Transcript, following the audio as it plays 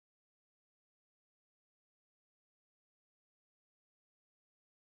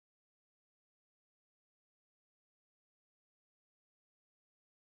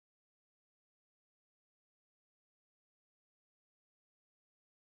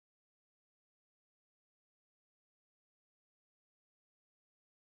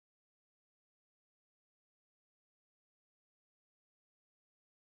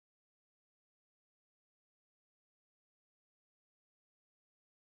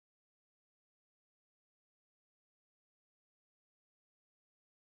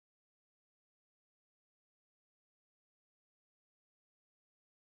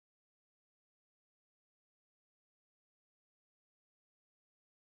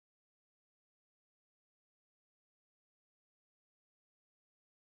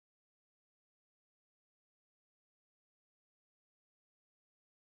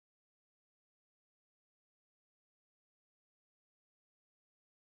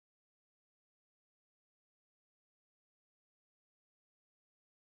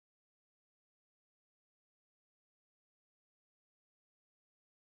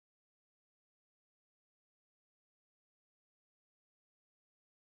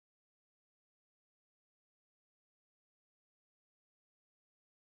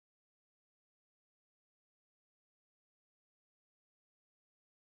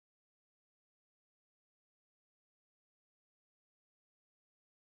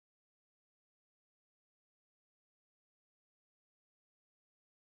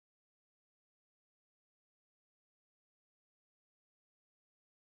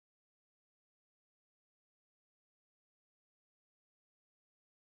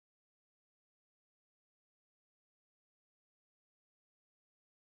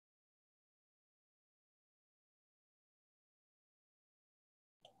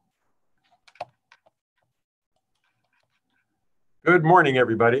Good morning,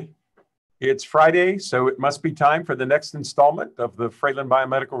 everybody. It's Friday, so it must be time for the next installment of the Fralin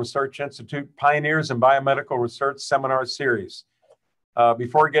Biomedical Research Institute Pioneers in Biomedical Research Seminar Series.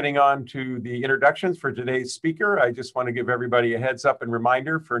 Before getting on to the introductions for today's speaker, I just want to give everybody a heads up and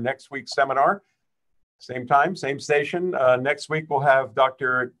reminder for next week's seminar. Same time, same station. Next week, we'll have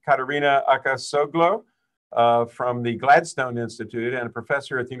Dr. Katerina Akasoglu from the Gladstone Institute and a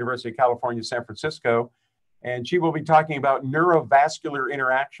professor at the University of California, San Francisco. And she will be talking about neurovascular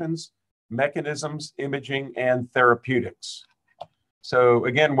interactions, mechanisms, imaging, and therapeutics. So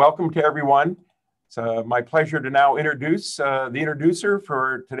again, welcome to everyone. It's my pleasure to now introduce the introducer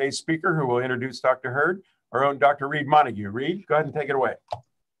for today's speaker, who will introduce Dr. Hurd, our own Dr. Reed Montague. Reed, go ahead and take it away.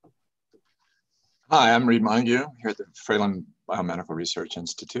 Hi, I'm Reed Montague here at the Fralin Biomedical Research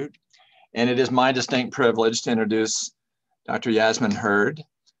Institute. And it is my distinct privilege to introduce Dr. Yasmin Hurd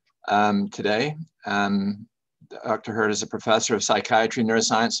today. Dr. Hurd is a professor of psychiatry,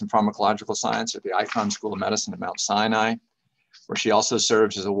 neuroscience, and pharmacological science at the Icahn School of Medicine at Mount Sinai, where she also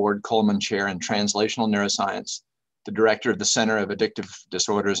serves as a Ward Coleman Chair in Translational Neuroscience, the director of the Center of Addictive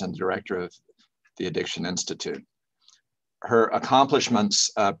Disorders, and the director of the Addiction Institute. Her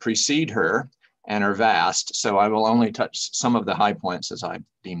accomplishments precede her and are vast, so I will only touch some of the high points as I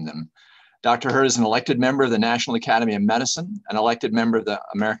deem them. Dr. Hurd is an elected member of the National Academy of Medicine, an elected member of the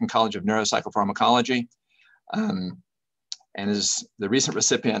American College of Neuropsychopharmacology, and is the recent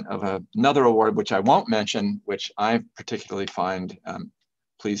recipient of another award, which I won't mention, which I particularly find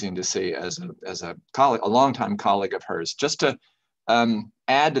pleasing to see as a colleague, a longtime colleague of hers. Just to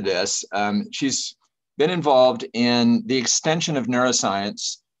add to this, she's been involved in the extension of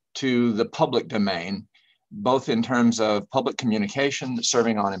neuroscience to the public domain, both in terms of public communication,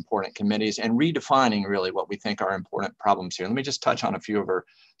 serving on important committees, and redefining really what we think are important problems here. Let me just touch on a few of her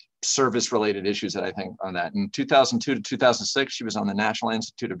service-related issues that I think on that. In 2002 to 2006, she was on the National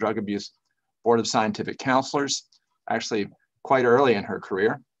Institute of Drug Abuse Board of Scientific Counselors, actually quite early in her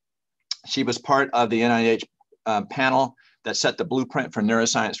career. She was part of the NIH panel that set the blueprint for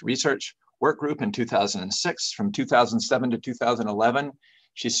neuroscience research work group in 2006. From 2007 to 2011,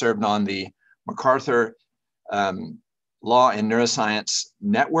 she served on the MacArthur Law and Neuroscience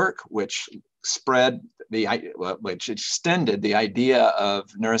Network, which extended the idea of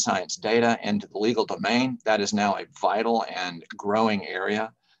neuroscience data into the legal domain. That is now a vital and growing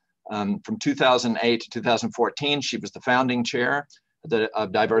area. From 2008 to 2014, she was the founding chair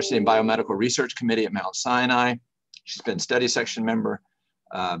of Diversity and Biomedical Research Committee at Mount Sinai. She's been study section member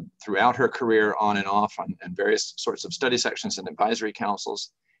throughout her career, on and off, on various sorts of study sections and advisory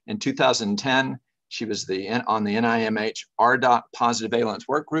councils. In 2010, she was on the NIMH RDoC Positive Valence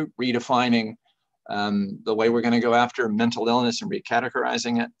Work Group, redefining the way we're going to go after mental illness and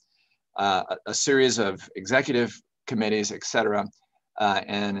recategorizing it, a series of executive committees, et cetera.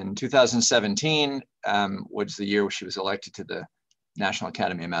 And in 2017 was the year she was elected to the National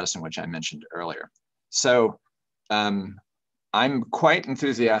Academy of Medicine, which I mentioned earlier. So I'm quite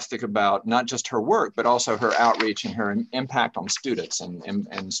enthusiastic about not just her work, but also her outreach and her impact on students and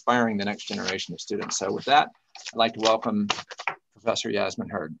inspiring the next generation of students. So with that, I'd like to welcome Professor Yasmin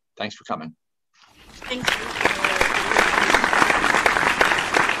Hurd. Thanks for coming. Thank you.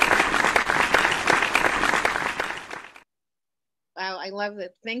 Wow, I love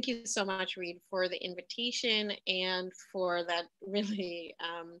it. Thank you so much, Reed, for the invitation and for that really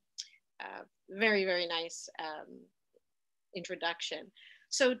very, very nice introduction.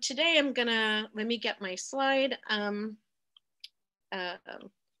 So today I'm gonna, let me get my slide.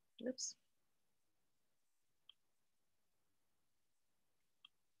 Oops.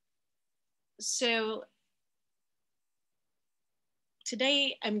 So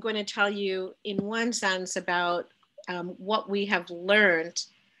today I'm going to tell you in one sense about what we have learned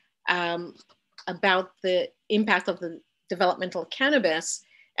about the impact of the developmental cannabis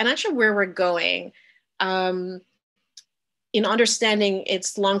and actually where we're going in understanding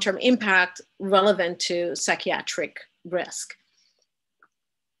its long-term impact relevant to psychiatric risk.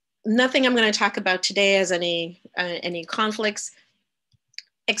 Nothing I'm going to talk about today has any conflicts,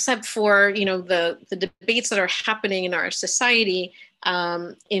 except for the debates that are happening in our society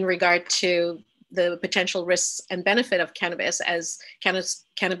in regard to the potential risks and benefit of cannabis as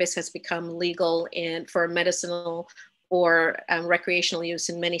cannabis has become legal for medicinal or recreational use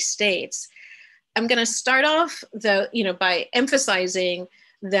in many states. I'm going to start off by emphasizing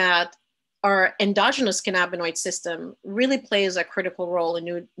that our endogenous cannabinoid system really plays a critical role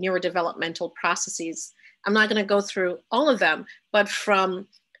in neurodevelopmental processes. I'm not going to go through all of them, but from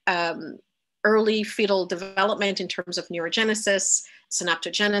early fetal development in terms of neurogenesis,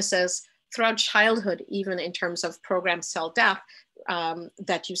 synaptogenesis, throughout childhood, even in terms of programmed cell death,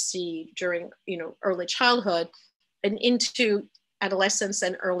 that you see during, early childhood and into adolescence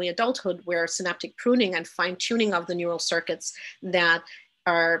and early adulthood, where synaptic pruning and fine tuning of the neural circuits that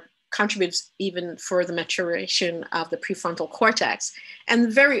contributes even for the maturation of the prefrontal cortex.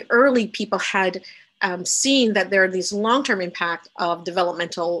 And very early people had seen that there are these long-term impact of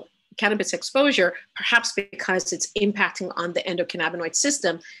developmental cannabis exposure, perhaps because it's impacting on the endocannabinoid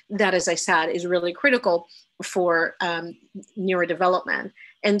system that, as I said, is really critical for neurodevelopment.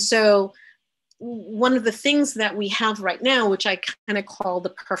 And so one of the things that we have right now, which I kind of call the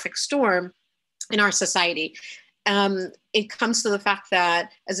perfect storm in our society, it comes to the fact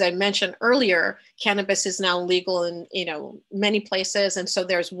that, as I mentioned earlier, cannabis is now legal in many places, and so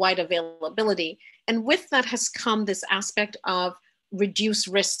there's wide availability. And with that has come this aspect of reduced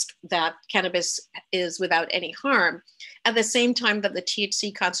risk that cannabis is without any harm. At the same time that the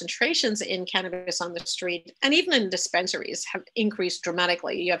THC concentrations in cannabis on the street and even in dispensaries have increased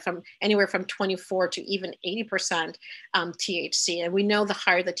dramatically. You have anywhere from 24 to even 80% THC. And we know the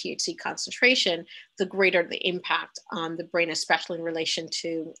higher the THC concentration, the greater the impact on the brain, especially in relation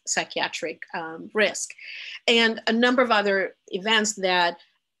to psychiatric risk. And a number of other events that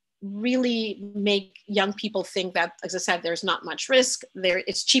really make young people think that, as I said, there's not much risk.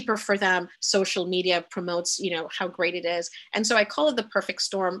 It's cheaper for them. Social media promotes, how great it is. And so I call it the perfect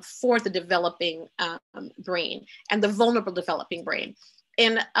storm for the developing brain and the vulnerable developing brain.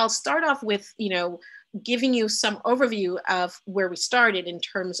 And I'll start off with, giving you some overview of where we started in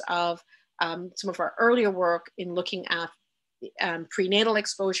terms of some of our earlier work in looking at prenatal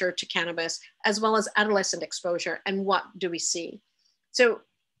exposure to cannabis, as well as adolescent exposure, and what do we see. So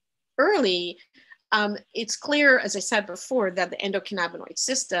early, it's clear, as I said before, that the endocannabinoid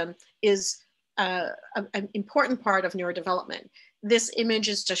system is an important part of neurodevelopment. This image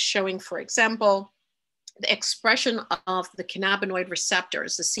is just showing, for example, the expression of the cannabinoid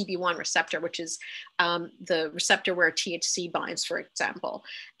receptors, the CB1 receptor, which is the receptor where THC binds, for example.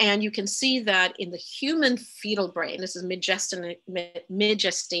 And you can see that in the human fetal brain, this is mid-gestation,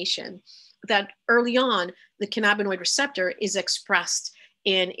 that early on, the cannabinoid receptor is expressed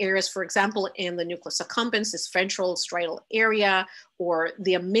in areas, for example, in the nucleus accumbens, this ventral striatal area, or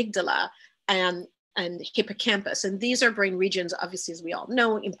the amygdala and hippocampus. And these are brain regions, obviously, as we all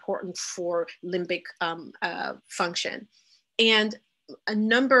know, important for limbic function. And a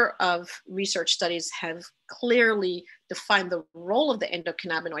number of research studies have clearly defined the role of the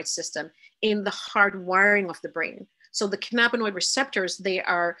endocannabinoid system in the hardwiring of the brain. So the cannabinoid receptors, they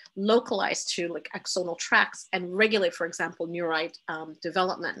are localized to like axonal tracts and regulate, for example, neurite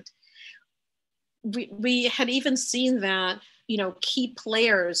development. We had even seen that, key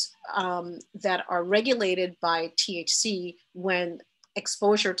players that are regulated by THC when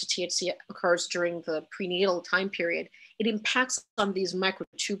exposure to THC occurs during the prenatal time period, it impacts on these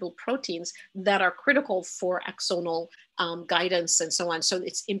microtubule proteins that are critical for axonal guidance and so on. So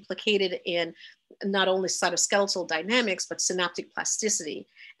it's implicated in not only cytoskeletal dynamics, but synaptic plasticity.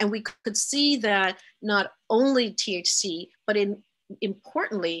 And we could see that not only THC, but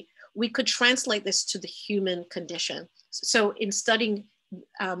importantly, we could translate this to the human condition. So in studying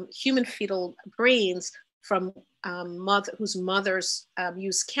human fetal brains from whose mothers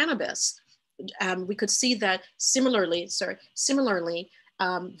use cannabis, we could see that similarly,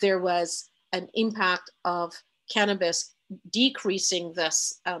 there was an impact of cannabis decreasing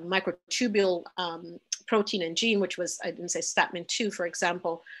this microtubule protein and gene, which was, I didn't say stamin 2, for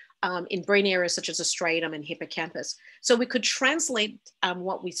example, in brain areas such as the striatum and hippocampus. So we could translate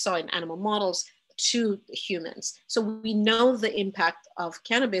what we saw in animal models to humans. So we know the impact of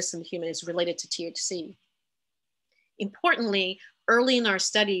cannabis in humans is related to THC. Importantly, early in our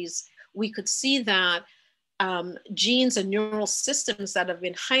studies, we could see that genes and neural systems that have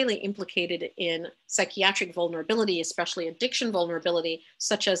been highly implicated in psychiatric vulnerability, especially addiction vulnerability,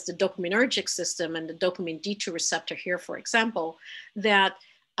 such as the dopaminergic system and the dopamine D2 receptor here, for example, that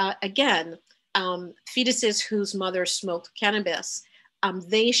again, fetuses whose mothers smoked cannabis,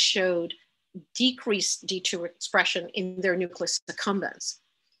 they showed decreased D2 expression in their nucleus accumbens.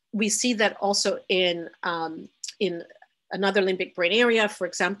 We see that also in another limbic brain area, for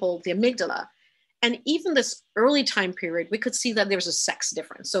example, the amygdala. And even this early time period, we could see that there's a sex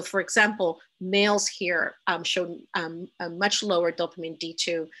difference. So for example, males here showed a much lower dopamine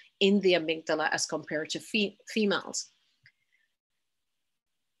D2 in the amygdala as compared to females.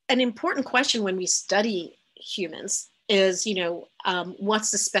 An important question when we study humans is,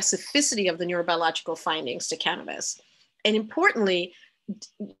 what's the specificity of the neurobiological findings to cannabis? And importantly,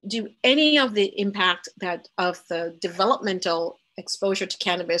 do any of the impact of the developmental exposure to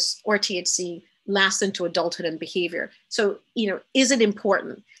cannabis or THC last into adulthood and behavior. So, is it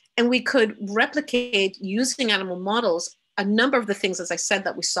important? And we could replicate using animal models a number of the things, as I said,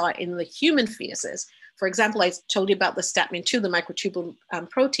 that we saw in the human fetuses. For example, I told you about the stamin 2, the microtubule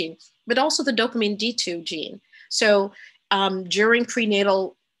protein, but also the dopamine D2 gene. So during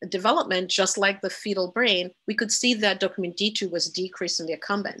prenatal development, just like the fetal brain, we could see that dopamine D2 was decreased in the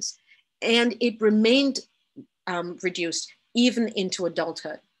accumbens. And it remained reduced even into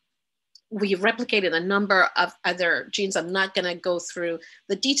adulthood. We replicated a number of other genes. I'm not going to go through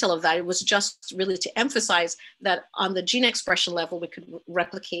the detail of that. It was just really to emphasize that on the gene expression level, we could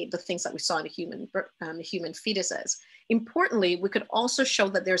replicate the things that we saw in human fetuses. Importantly, we could also show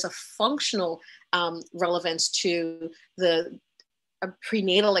that there's a functional relevance to the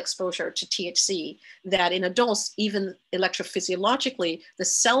prenatal exposure to THC, that in adults, even electrophysiologically, the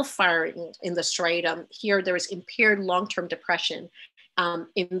cell firing in the striatum, here there is impaired long-term depression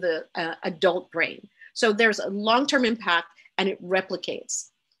in the adult brain. So there's a long-term impact, and it replicates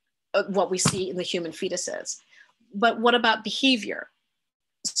what we see in the human fetuses. But what about behavior?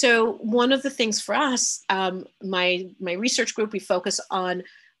 So one of the things for us, my research group, we focus on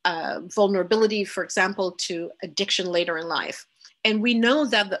vulnerability, for example, to addiction later in life. And we know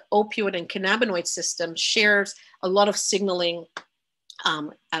that the opioid and cannabinoid system shares a lot of signaling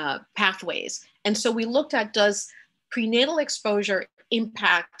pathways. And so we looked at, does prenatal exposure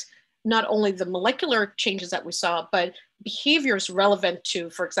impact not only the molecular changes that we saw, but behaviors relevant to,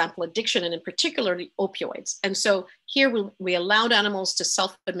 for example, addiction, and in particular, the opioids. And so here we allowed animals to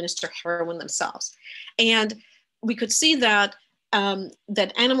self-administer heroin themselves. And we could see that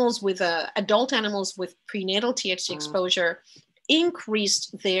that animals with adult animals with prenatal THC exposure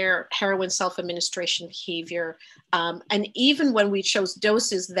increased their heroin self-administration behavior. And even when we chose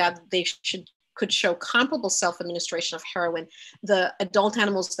doses that they could show comparable self-administration of heroin, the adult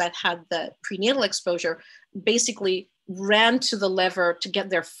animals that had the prenatal exposure basically ran to the lever to get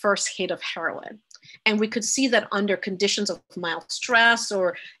their first hit of heroin. And we could see that under conditions of mild stress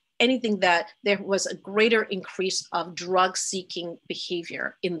or anything, that there was a greater increase of drug-seeking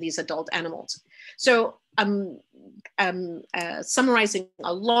behavior in these adult animals. So I'm summarizing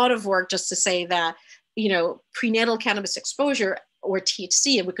a lot of work just to say that, prenatal cannabis exposure, or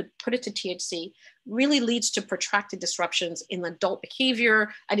THC, and we could put it to THC, really leads to protracted disruptions in adult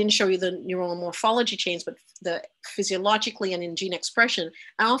behavior. I didn't show you the neural morphology change, but the physiologically and in gene expression,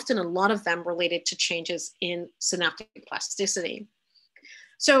 and often a lot of them related to changes in synaptic plasticity.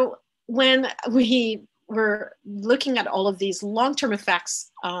 So when we were looking at all of these long-term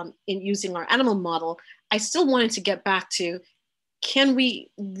effects in using our animal model, I still wanted to get back to, can we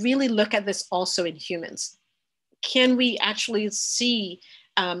really look at this also in humans? Can we actually see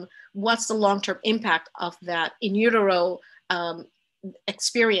what's the long-term impact of that in utero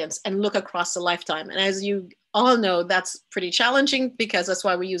experience and look across the lifetime? And as you all know, that's pretty challenging, because that's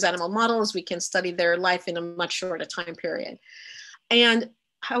why we use animal models. We can study their life in a much shorter time period. And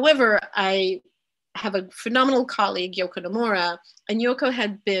however, I have a phenomenal colleague, Yoko Nomura, and Yoko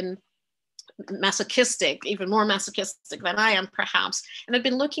had been masochistic, even more masochistic than I am perhaps, and had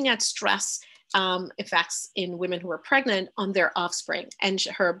been looking at stress effects in women who are pregnant on their offspring. And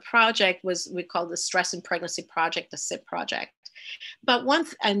her project was, we call the Stress in Pregnancy Project, the SIP project. But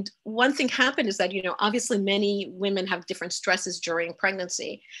one thing happened is that, obviously many women have different stresses during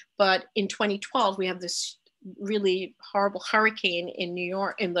pregnancy. But in 2012, we have this really horrible hurricane in New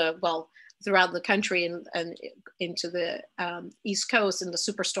York, throughout the country and into the East Coast, in the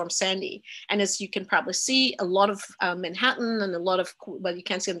superstorm Sandy. And as you can probably see, a lot of Manhattan and a lot of, well, you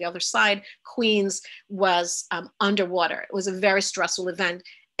can't see on the other side, Queens was underwater. It was a very stressful event.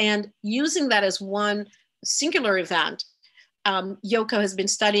 And using that as one singular event, Yoko has been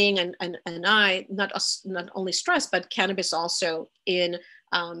studying, and I, not only stress, but cannabis also in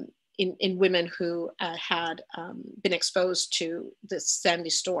women who had been exposed to this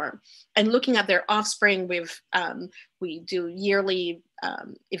Sandy storm, and looking at their offspring. We do yearly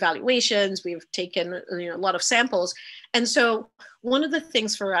evaluations. We've taken a lot of samples, and so one of the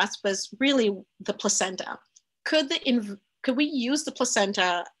things for us was really the placenta. Could we use the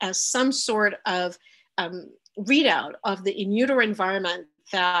placenta as some sort of readout of the in utero environment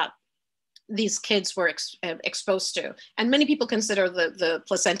that these kids were exposed to? And many people consider the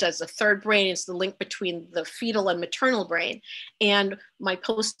placenta as the third brain. It's the link between the fetal and maternal brain. And my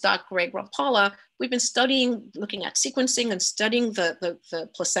postdoc, Greg Rampala, we've been looking at sequencing and studying the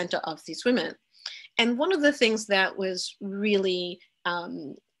placenta of these women. And one of the things that was really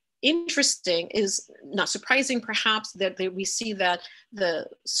interesting is, not surprising perhaps, that we see that the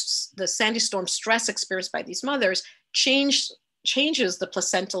Sandy storm stress experienced by these mothers changed changes the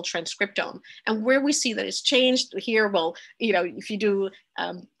placental transcriptome. And where we see that it's changed here, well, if you do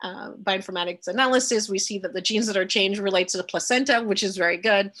bioinformatics analysis, we see that the genes that are changed relate to the placenta, which is very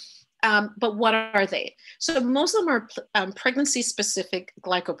good. But what are they? So most of them are pregnancy-specific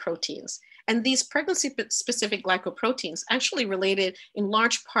glycoproteins. And these pregnancy-specific glycoproteins actually related in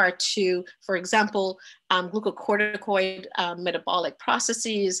large part to, for example, glucocorticoid metabolic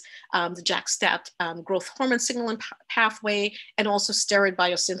processes, the JAK-STAT growth hormone signaling pathway, and also steroid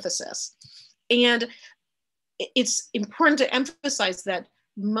biosynthesis. And it's important to emphasize that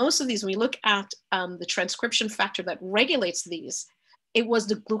most of these, when we look at the transcription factor that regulates these, it was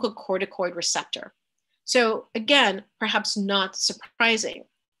the glucocorticoid receptor. So again, perhaps not surprising.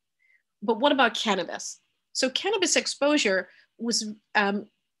 But what about cannabis? So cannabis exposure was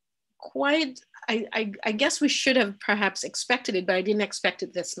quite, I guess we should have perhaps expected it, but I didn't expect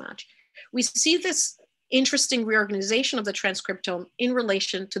it this much. We see this interesting reorganization of the transcriptome in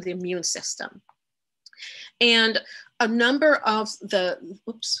relation to the immune system. And a number of the,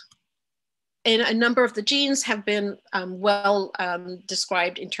 and a number of the genes have been well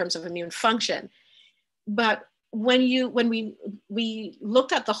described in terms of immune function. But when we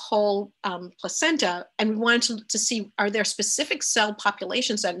looked at the whole placenta and we wanted to see, are there specific cell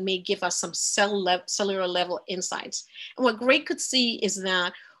populations that may give us some cellular level insights? And what Greg could see is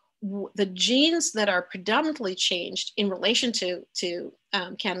that the genes that are predominantly changed in relation to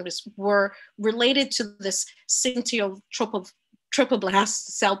cannabis were related to this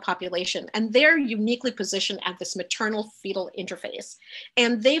trophoblast cell population, and they're uniquely positioned at this maternal fetal interface,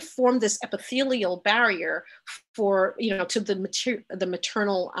 and they form this epithelial barrier for to the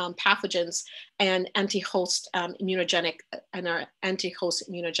maternal pathogens and anti-host immunogenic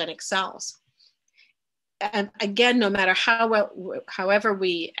cells. And again, no matter however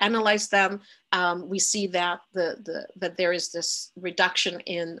we analyze them, we see that that there is this reduction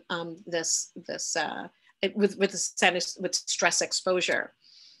in with stress exposure.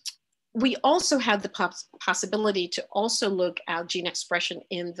 We also had the possibility to also look at gene expression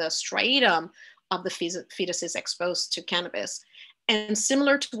in the striatum of the fetuses exposed to cannabis. And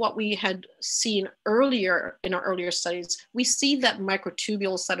similar to what we had seen earlier in our earlier studies, we see that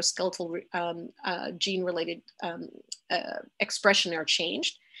microtubule cytoskeletal gene-related expression are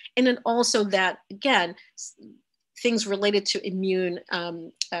changed. And then also that, again, things related to the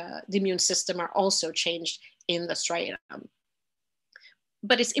immune system are also changed in the striatum.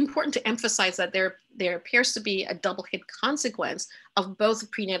 But it's important to emphasize that there appears to be a double hit consequence of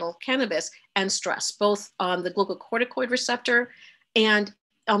both prenatal cannabis and stress, both on the glucocorticoid receptor and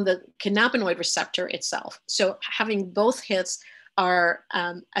on the cannabinoid receptor itself. So having both hits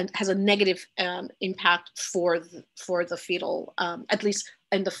and has a negative impact for the fetal, at least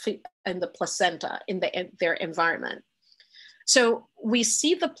in the placenta, in their environment. So we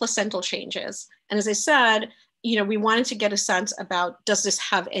see the placental changes, and as I said, we wanted to get a sense about, does this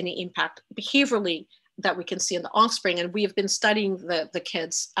have any impact behaviorally that we can see in the offspring? And we have been studying the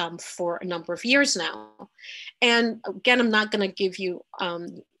kids for a number of years now. And again, I'm not going to give you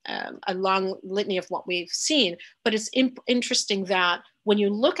a long litany of what we've seen, but it's interesting that when you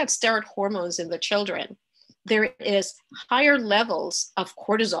look at steroid hormones in the children, there is higher levels of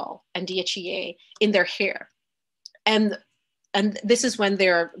cortisol and DHEA in their hair. And this is when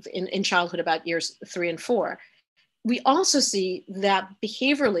they're in childhood, about years 3 and 4. We also see that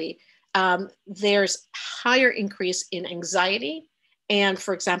behaviorally, there's higher increase in anxiety and,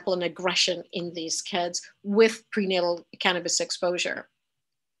 for example, an aggression in these kids with prenatal cannabis exposure.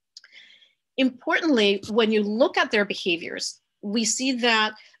 Importantly, when you look at their behaviors, we see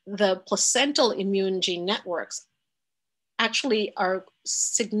that the placental immune gene networks actually are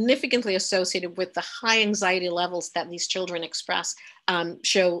significantly associated with the high anxiety levels that these children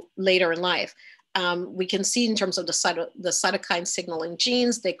show later in life. We can see in terms of the cytokine signaling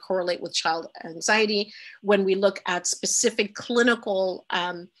genes, they correlate with child anxiety. When we look at specific clinical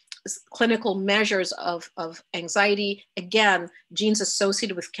measures of anxiety, again, genes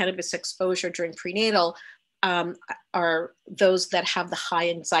associated with cannabis exposure during prenatal are those that have the high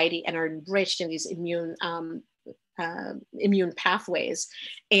anxiety and are enriched in these immune pathways.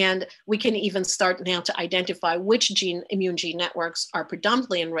 And we can even start now to identify which immune gene networks are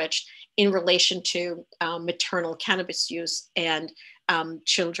predominantly enriched in relation to maternal cannabis use and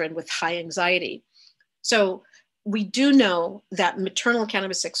children with high anxiety. So we do know that maternal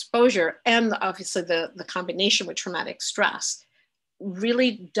cannabis exposure and obviously the combination with traumatic stress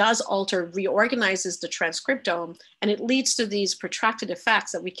really does alter, reorganizes the transcriptome, and it leads to these protracted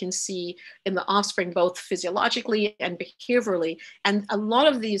effects that we can see in the offspring, both physiologically and behaviorally. And a lot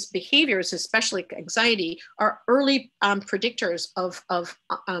of these behaviors, especially anxiety, are early predictors of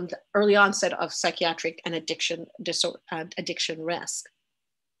the early onset of psychiatric and addiction risk.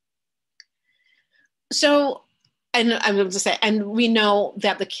 So, and I will just say, and we know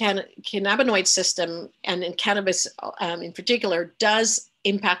that the cannabinoid system, and in cannabis in particular, does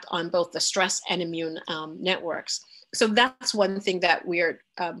impact on both the stress and immune networks. So that's one thing that we're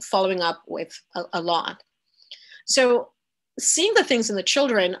following up with a lot. So seeing the things in the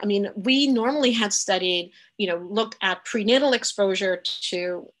children, I mean, we normally had studied, looked at prenatal exposure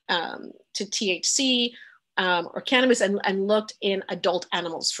to THC or cannabis and looked in adult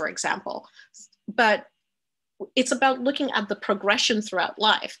animals, for example. But it's about looking at the progression throughout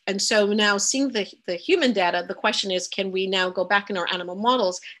life. And so now seeing the human data, the question is, can we now go back in our animal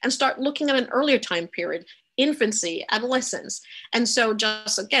models and start looking at an earlier time period, infancy, adolescence? And so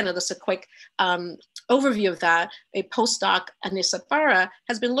just again, just a quick overview of that, a postdoc, Anissa Farah,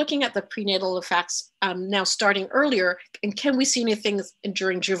 has been looking at the prenatal effects now starting earlier, and can we see anything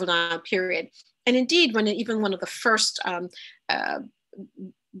during juvenile period? And indeed, even one of the first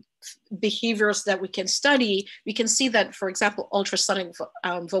behaviors that we can study, we can see that, for example, ultrasonic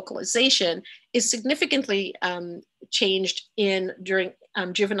vocalization is significantly changed during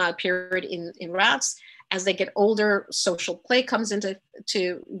juvenile period in rats. As they get older, social play comes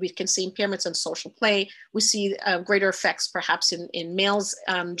we can see impairments in social play. We see greater effects perhaps in males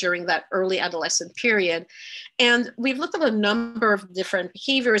during that early adolescent period. And we've looked at a number of different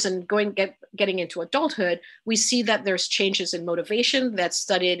behaviors, and getting into adulthood, we see that there's changes in motivation that's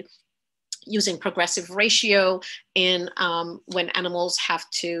studied using progressive ratio in when animals have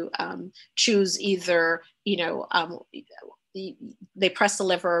to choose either, they press the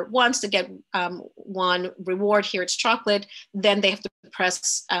lever once to get one reward. Here it's chocolate. Then they have to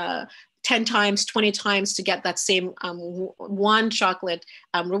press 10 times, 20 times to get that same one chocolate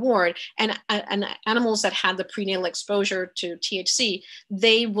reward. And animals that had the prenatal exposure to THC,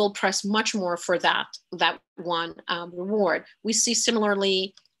 they will press much more for that one reward. We see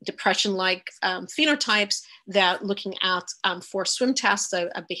similarly depression-like phenotypes that looking at for swim tests,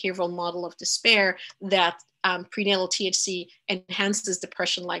 a behavioral model of despair, that prenatal THC enhances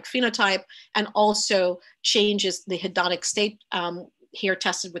depression-like phenotype and also changes the hedonic state, here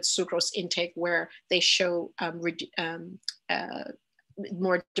tested with sucrose intake, where they show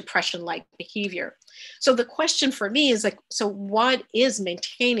more depression-like behavior. So the question for me is so what is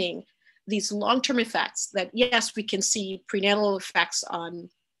maintaining these long-term effects that, yes, we can see prenatal effects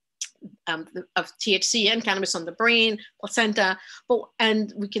of THC and cannabis on the brain, placenta,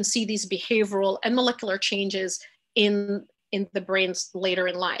 and we can see these behavioral and molecular changes in the brains later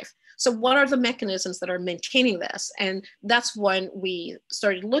in life. So what are the mechanisms that are maintaining this? And that's when we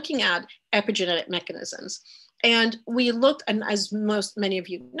started looking at epigenetic mechanisms. And we looked, and as many of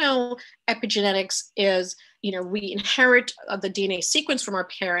you know, epigenetics is, we inherit the DNA sequence from our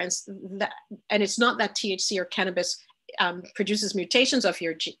parents, and it's not that THC or cannabis produces mutations of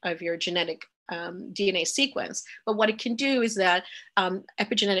your genetic DNA sequence. But what it can do is that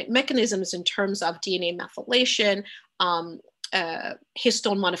epigenetic mechanisms in terms of DNA methylation,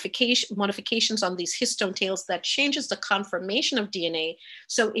 histone modifications on these histone tails that changes the conformation of DNA.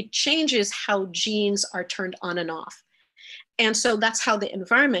 So it changes how genes are turned on and off. And so that's how the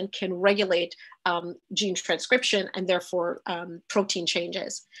environment can regulate gene transcription and therefore protein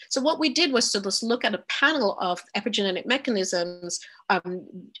changes. So what we did was to just look at a panel of epigenetic mechanisms,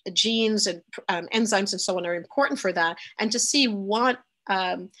 genes and enzymes and so on are important for that, and to see what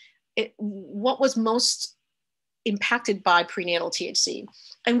was most impacted by prenatal THC.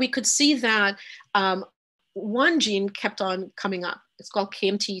 And we could see that one gene kept on coming up. It's called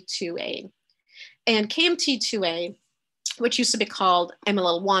KMT2A. And KMT2A, which used to be called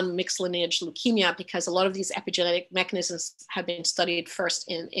MLL1, mixed lineage leukemia, because a lot of these epigenetic mechanisms have been studied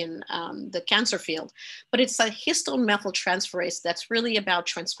first in the cancer field. But it's a histone methyltransferase that's really about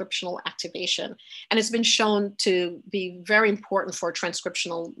transcriptional activation. And it's been shown to be very important for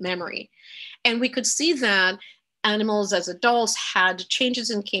transcriptional memory. And we could see that animals as adults had changes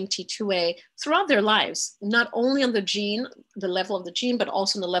in KMT2A throughout their lives, not only on the level of the gene, but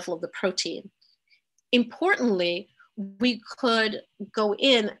also on the level of the protein. Importantly, we could go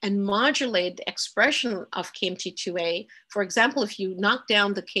in and modulate the expression of KMT2A. For example, if you knock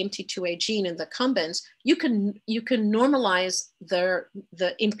down the KMT2A gene in the cumbens, you can normalize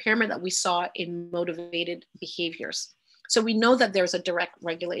the impairment that we saw in motivated behaviors. So we know that there's a direct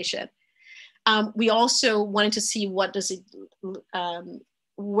regulation. We also wanted to see where does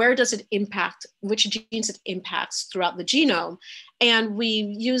it impact, which genes it impacts throughout the genome. And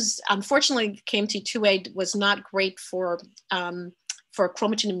we used, unfortunately, KMT2A was not great for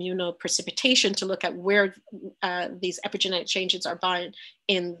chromatin immunoprecipitation to look at where these epigenetic changes are bound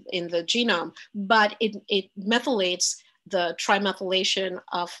in the genome, but it methylates the trimethylation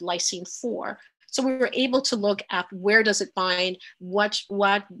of lysine 4. So we were able to look at where does it bind, what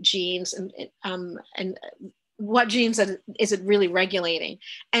genes, and what genes is it really regulating.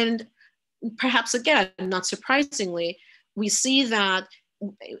 And perhaps again, not surprisingly, we see that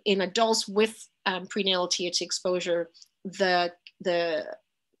in adults with prenatal THC exposure, the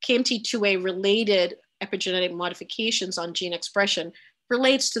KMT2A related epigenetic modifications on gene expression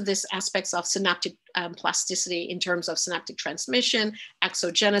relates to this aspects of synaptic plasticity in terms of synaptic transmission,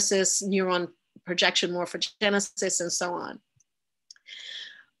 axogenesis, neuron projection morphogenesis, and so on.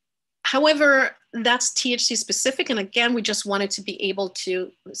 However, that's THC specific. And again, we just wanted to be able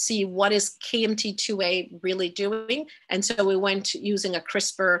to see what is KMT2A really doing. And so we went using a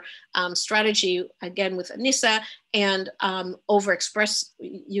CRISPR strategy, again with Anissa, and overexpress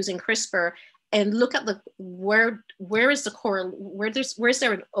using CRISPR, and look at where is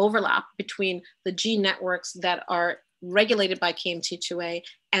there an overlap between the gene networks that are regulated by KMT2A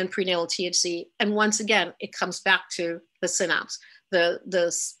and prenatal THC. And once again, it comes back to the synapse, the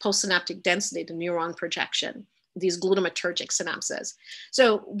postsynaptic density, the neuron projection, these glutamatergic synapses.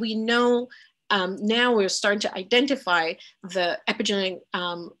 So we know now we're starting to identify the epigenetic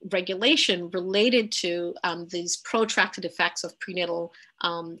regulation related to these protracted effects of prenatal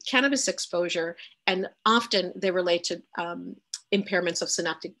cannabis exposure, and often they relate to impairments of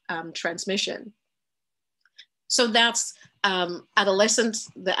synaptic transmission. So that's the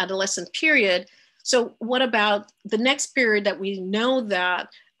adolescent period. So what about the next period that we know that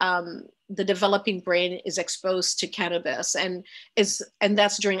the developing brain is exposed to cannabis, and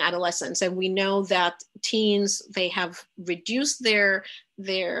that's during adolescence. And we know that teens, they have reduced their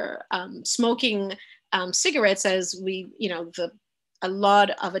smoking cigarettes, as a lot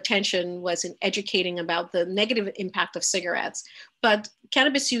of attention was in educating about the negative impact of cigarettes. But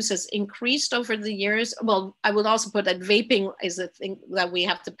cannabis use has increased over the years. Well, I would also put that vaping is a thing that we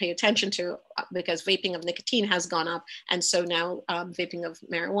have to pay attention to, because vaping of nicotine has gone up. And so now vaping of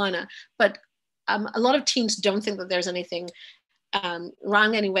marijuana. But a lot of teens don't think that there's anything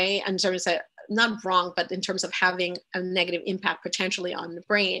wrong anyway, in terms of, not wrong, but in terms of having a negative impact potentially on the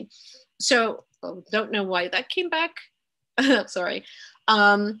brain. So don't know why that came back. Sorry.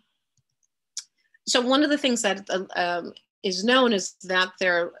 So one of the things that is known is that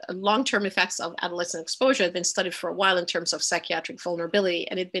there are long-term effects of adolescent exposure have been studied for a while in terms of psychiatric vulnerability.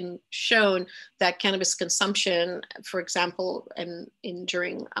 And it's been shown that cannabis consumption, for example,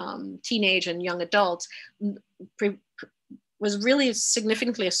 during teenage and young adults, was really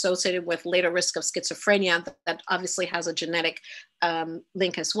significantly associated with later risk of schizophrenia that obviously has a genetic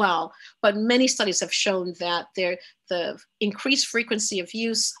link as well. But many studies have shown that the increased frequency of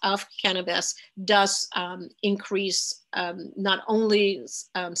use of cannabis does increase not only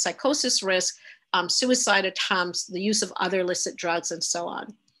psychosis risk, suicide attempts, the use of other illicit drugs, and so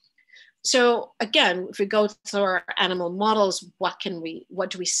on. So again, if we go to our animal models, what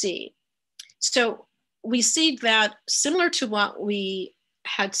do we see? So we see that similar to what we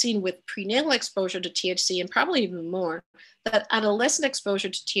had seen with prenatal exposure to THC, and probably even more, that adolescent exposure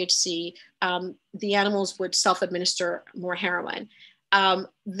to THC, the animals would self-administer more heroin.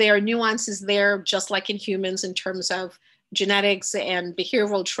 There are nuances there, just like in humans, in terms of genetics and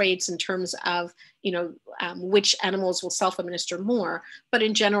behavioral traits, in terms of which animals will self-administer more. But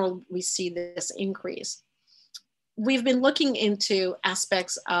in general, we see this increase. We've been looking into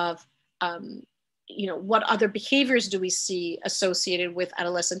aspects of what other behaviors do we see associated with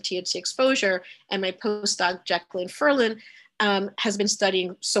adolescent THC exposure? And my postdoc, Jacqueline Fralin, has been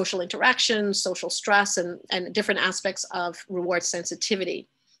studying social interaction, social stress, and different aspects of reward sensitivity.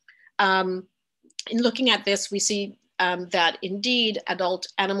 In looking at this, we see that indeed adult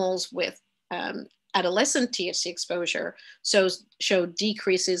animals with adolescent THC exposure show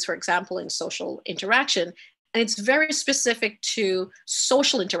decreases, for example, in social interaction. And it's very specific to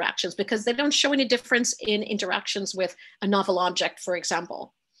social interactions, because they don't show any difference in interactions with a novel object, for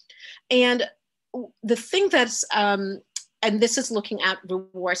example. And the thing that's, and this is looking at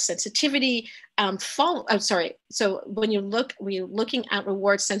reward sensitivity. So when we're looking at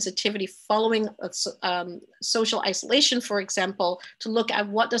reward sensitivity following social isolation, for example, to look at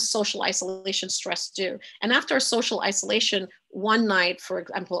what does social isolation stress do. And after social isolation, one night, for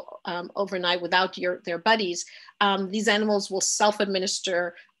example, overnight without their buddies, these animals will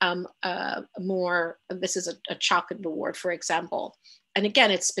self-administer more. This is a chocolate reward, for example. And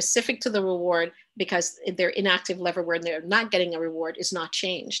again, it's specific to the reward because their inactive level where they're not getting a reward is not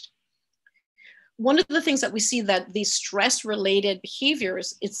changed. One of the things that we see that these stress-related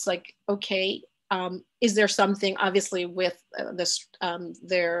behaviors, it's like, okay, is there something obviously with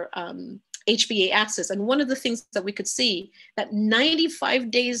their HPA axis? And one of the things that we could see that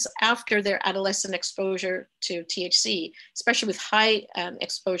 95 days after their adolescent exposure to THC, especially with high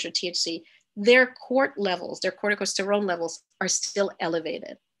exposure THC, their cortisol levels, their corticosterone levels are still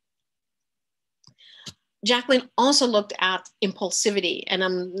elevated. Jacqueline also looked at impulsivity, and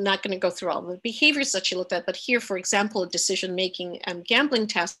I'm not going to go through all the behaviors that she looked at, but here, for example, a decision-making gambling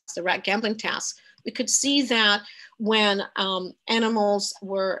test, the rat gambling test, we could see that when animals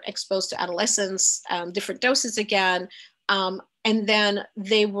were exposed to adolescents, different doses again, and then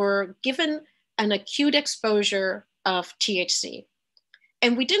they were given an acute exposure of THC.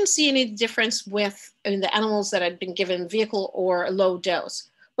 And we didn't see any difference in the animals that had been given vehicle or low dose.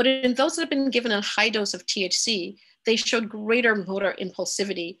 But in those that have been given a high dose of THC, they showed greater motor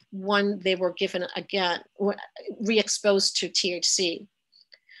impulsivity when they were given again, re-exposed to THC.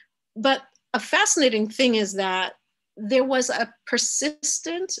 But a fascinating thing is that there was a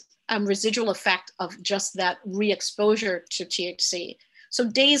persistent residual effect of just that re-exposure to THC. So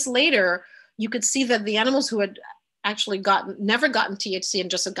days later, you could see that the animals who had actually never gotten THC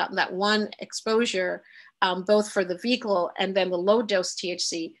and just had gotten that one exposure, both for the vehicle and then the low dose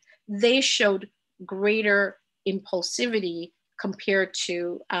THC, they showed greater impulsivity compared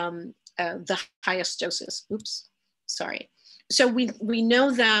to the highest doses. Oops, sorry. So we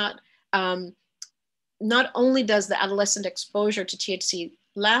know that not only does the adolescent exposure to THC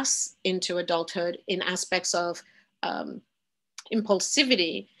last into adulthood in aspects of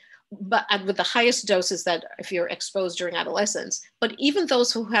impulsivity, but with the highest doses that if you're exposed during adolescence, but even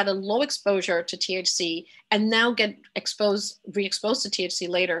those who had a low exposure to THC and now get re-exposed to THC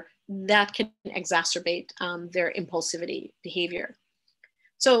later, that can exacerbate their impulsivity behavior.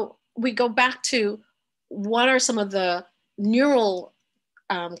 So we go back to what are some of the neural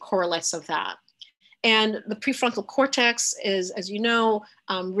correlates of that. And the prefrontal cortex is, as you know,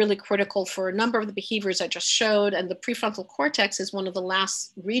 really critical for a number of the behaviors I just showed. And the prefrontal cortex is one of the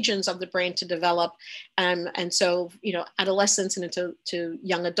last regions of the brain to develop. And so, adolescence and into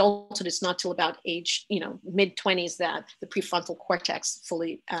young adulthood, it's not till about age, mid-20s that the prefrontal cortex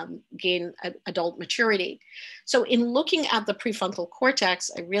fully gain adult maturity. So in looking at the prefrontal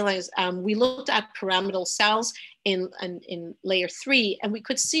cortex, I realized we looked at pyramidal cells in layer 3, and we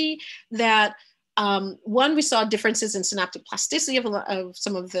could see that one, we saw differences in synaptic plasticity of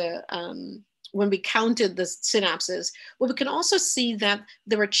some of the, when we counted the synapses, but we can also see that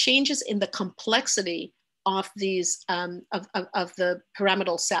there were changes in the complexity of these, of the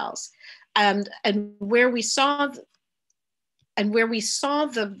pyramidal cells. And where we saw,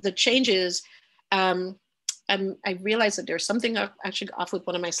 the changes, I realized that there's something actually off with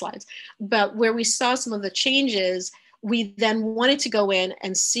one of my slides, but where we saw some of the changes, we then wanted to go in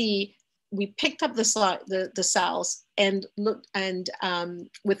and see. We picked up the cells and looked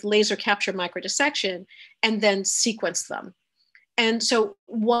with laser capture microdissection and then sequenced them. And so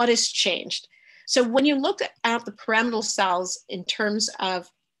what has changed? So when you look at the pyramidal cells in terms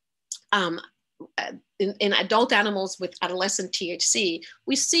of in adult animals with adolescent THC,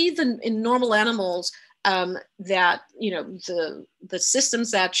 we see in normal animals that the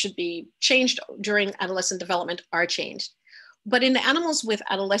systems that should be changed during adolescent development are changed. But in the animals with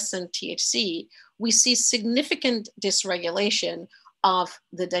adolescent THC, we see significant dysregulation of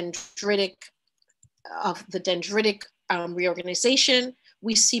the dendritic reorganization.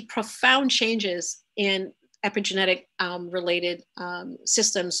 We see profound changes in epigenetic related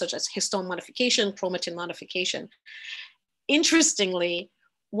systems such as histone modification, chromatin modification. Interestingly,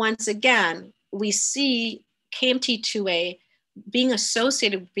 once again, we see KMT2A being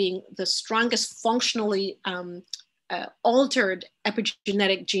associated with being the strongest functionally altered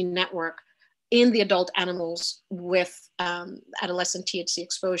epigenetic gene network in the adult animals with adolescent THC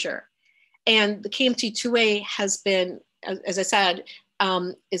exposure. And the KMT2A has been, as I said,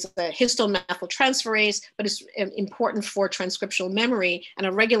 is a histone methyltransferase, but it's important for transcriptional memory and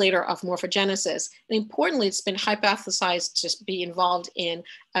a regulator of morphogenesis. And importantly, it's been hypothesized to be involved in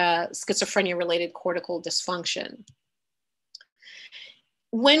schizophrenia-related cortical dysfunction.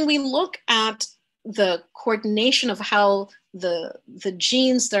 When we look at the coordination of how the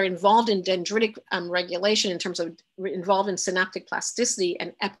genes that are involved in dendritic regulation in terms of involved in synaptic plasticity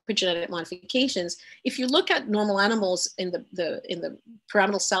and epigenetic modifications, if you look at normal animals in the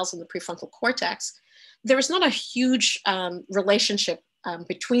pyramidal cells in the prefrontal cortex, there is not a huge relationship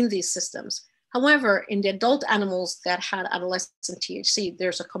between these systems. However, in the adult animals that had adolescent THC,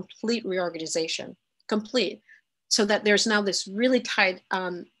 there's a complete reorganization, so that there's now this really tight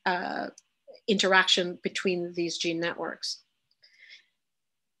interaction between these gene networks.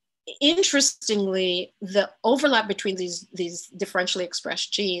 Interestingly, the overlap between these differentially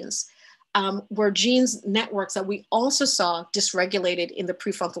expressed genes were genes networks that we also saw dysregulated in the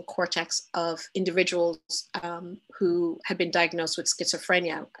prefrontal cortex of individuals who had been diagnosed with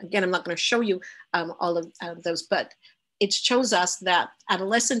schizophrenia. Again, I'm not going to show you all of those, but it shows us that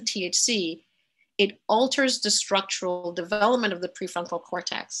adolescent THC, it alters the structural development of the prefrontal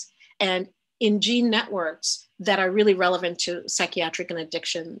cortex and in gene networks that are really relevant to psychiatric and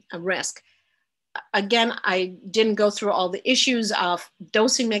addiction risk. Again, I didn't go through all the issues of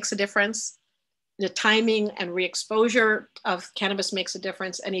dosing makes a difference, the timing and re-exposure of cannabis makes a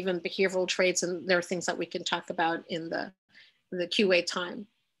difference, and even behavioral traits, and there are things that we can talk about in the QA time.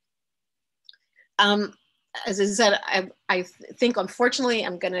 As I said, I think unfortunately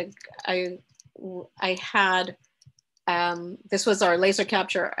I had, this was our laser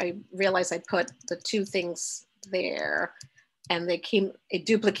capture. I realized I put the two things there and it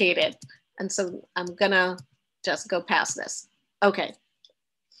duplicated. And so I'm gonna just go past this. Okay.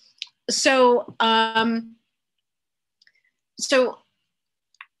 So, so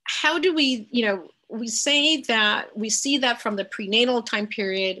how do we, we say that we see that from the prenatal time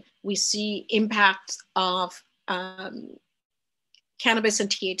period, we see impact of cannabis and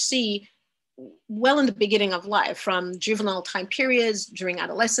THC well in the beginning of life, from juvenile time periods, during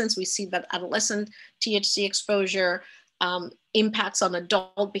adolescence. We see that adolescent THC exposure impacts on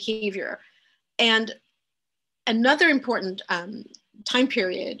adult behavior. And another important time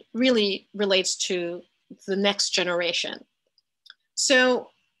period really relates to the next generation. So,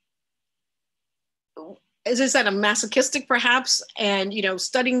 as I said, I'm masochistic perhaps, and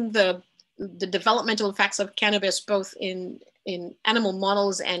studying the developmental effects of cannabis both in animal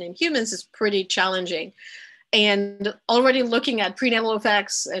models and in humans is pretty challenging. And already looking at prenatal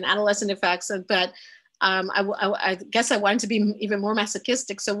effects and adolescent effects, but I guess I wanted to be even more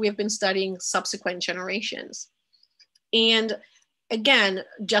masochistic. So we've been studying subsequent generations. And again,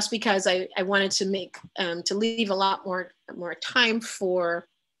 just because I wanted to make, to leave a lot more time for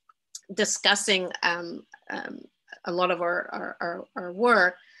discussing a lot of our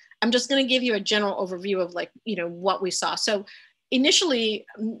work, I'm just going to give you a general overview of what we saw. So initially,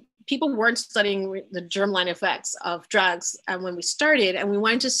 people weren't studying the germline effects of drugs when we started, and we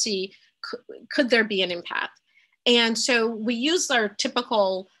wanted to see, could there be an impact? And so we used our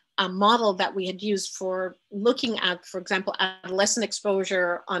typical model that we had used for looking at, for example, adolescent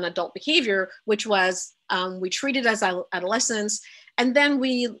exposure on adult behavior, which was we treated as adolescents, and then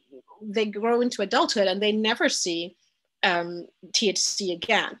they grow into adulthood and they never see THC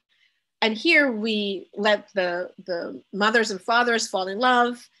again. And here we let the mothers and fathers fall in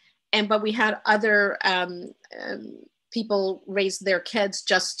love, but we had other people raise their kids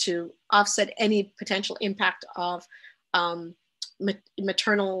just to offset any potential impact of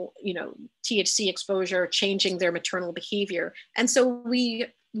maternal, THC exposure, changing their maternal behavior. And so we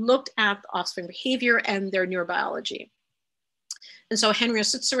looked at offspring behavior and their neurobiology. And so Henry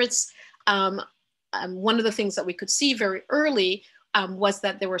Osutzeritz, one of the things that we could see very early was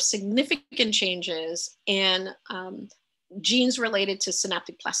that there were significant changes in genes related to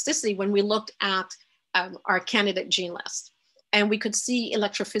synaptic plasticity when we looked at our candidate gene list. And we could see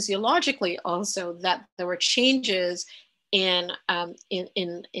electrophysiologically also that there were changes in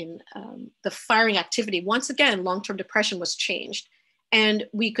the firing activity. Once again, long-term depression was changed. And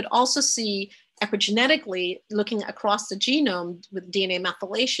we could also see epigenetically, looking across the genome with DNA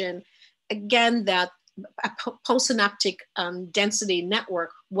methylation, again, that a postsynaptic density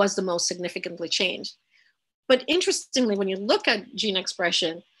network was the most significantly changed. But interestingly, when you look at gene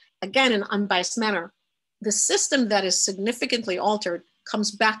expression, again, in an unbiased manner, the system that is significantly altered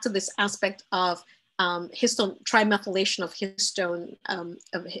comes back to this aspect of histone trimethylation of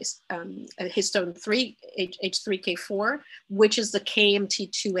histone 3, H3K4, which is the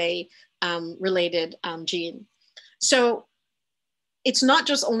KMT2A related gene. So it's not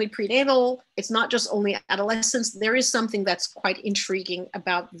just only prenatal, it's not just only adolescence. There is something that's quite intriguing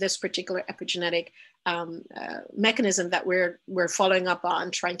about this particular epigenetic mechanism that we're following up on,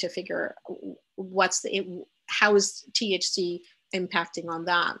 trying to figure how is THC impacting on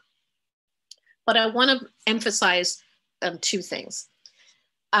that. But I want to emphasize two things.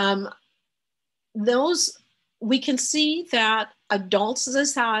 We can see that adults, as I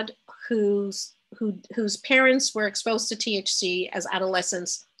said, whose parents were exposed to THC as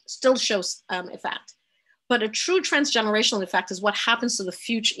adolescents still shows effect. But a true transgenerational effect is what happens to the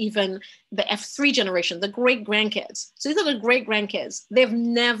future, even the F3 generation, the great grandkids. So these are the great grandkids. They've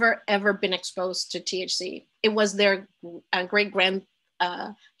never, ever been exposed to THC. It was their great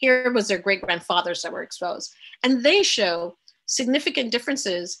grandfathers that were exposed. And they show significant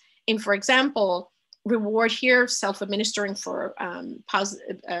differences in, for example, reward here, self-administering for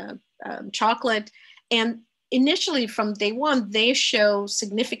chocolate. And initially from day one, they show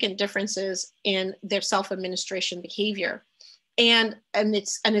significant differences in their self-administration behavior. And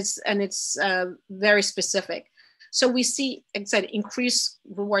it's very specific. So we see, like I said, increased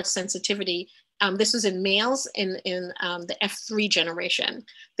reward sensitivity. This was in males in the F3 generation.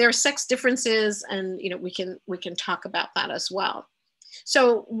 There are sex differences, and we can talk about that as well.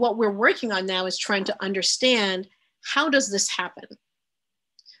 So what we're working on now is trying to understand, how does this happen?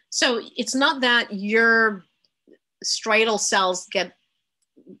 So it's not that your striatal cells get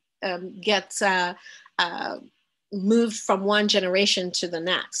moved from one generation to the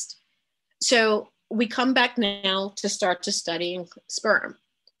next. So we come back now to start to studying sperm,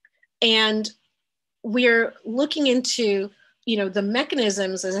 and we're looking into the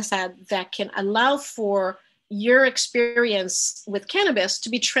mechanisms, as I said, that can allow for your experience with cannabis to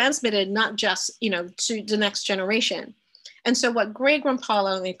be transmitted, not just to the next generation. And so what Greg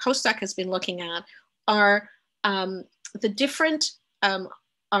Rampala, a postdoc, has been looking at are the different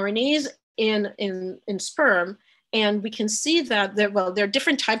RNAs in sperm, and we can see that there are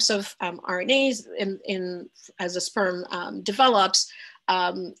different types of RNAs as the sperm develops,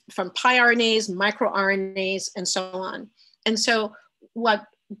 from piRNAs, microRNAs, and so on. And so what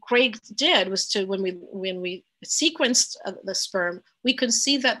Greg did was when we sequenced the sperm, we could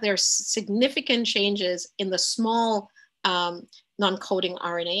see that there's significant changes in the small non-coding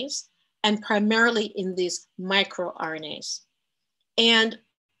RNAs, and primarily in these microRNAs. And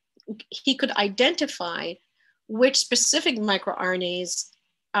he could identify which specific microRNAs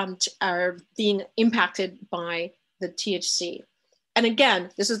are being impacted by the THC. And again,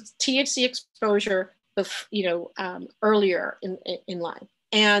 this is THC exposure, earlier in life.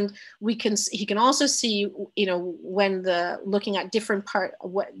 And he can also see, when looking at different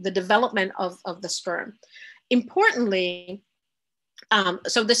the development of the sperm. Importantly,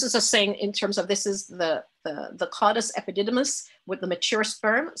 so this is a saying in terms of, this is the caudus epididymis with the mature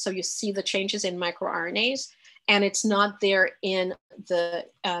sperm. So you see the changes in microRNAs, and it's not there in the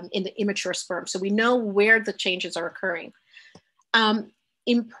immature sperm. So we know where the changes are occurring.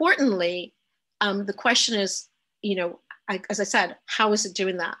 Importantly, the question is, as I said, how is it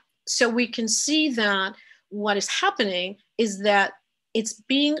doing that? So we can see that what is happening is that the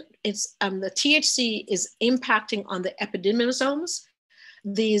THC is impacting on the epididymosomes,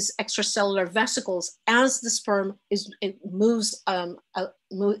 these extracellular vesicles, as the sperm is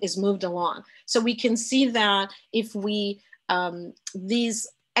moved along. So we can see that if these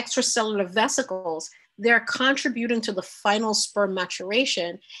extracellular vesicles, they're contributing to the final sperm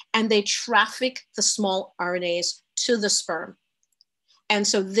maturation, and they traffic the small RNAs to the sperm. And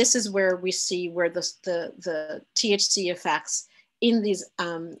so this is where we see where the THC effects in these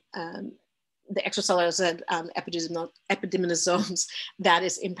the extracellular epididymosomes that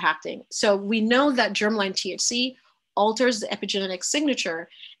is impacting. So we know that germline THC alters the epigenetic signature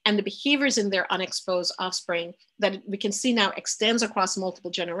and the behaviors in their unexposed offspring that we can see now extends across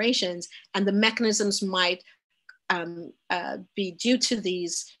multiple generations, and the mechanisms might be due to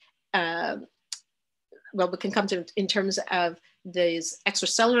these, we can come to in terms of these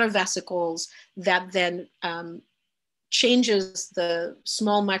extracellular vesicles that then changes the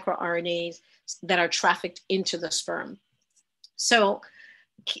small microRNAs that are trafficked into the sperm. So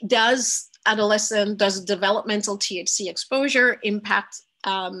does developmental THC exposure impact,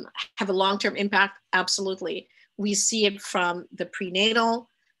 have a long-term impact? Absolutely. We see it from the prenatal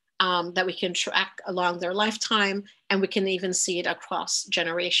that we can track along their lifetime, and we can even see it across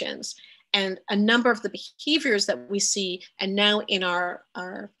generations. And a number of the behaviors that we see, and now in our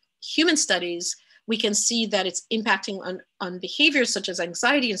human studies, we can see that it's impacting on behaviors such as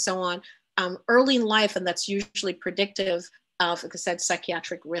anxiety and so on early in life, and that's usually predictive of, like I said,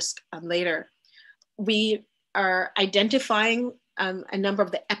 psychiatric risk later. We are identifying a number of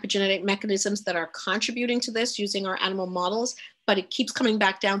the epigenetic mechanisms that are contributing to this using our animal models, but it keeps coming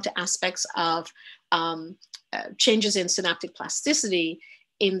back down to aspects of changes in synaptic plasticity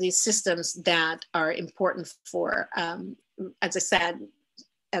in these systems that are important for, as I said,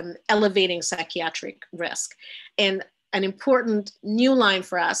 elevating psychiatric risk. And an important new line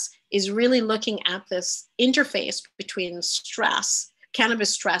for us is really looking at this interface between stress,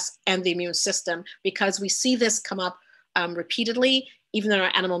 cannabis stress, and the immune system, because we see this come up repeatedly, even in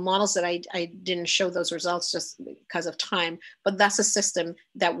our animal models that I didn't show those results just because of time, but that's a system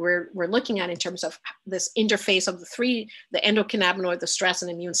that we're looking at in terms of this interface of the three, the endocannabinoid, the stress,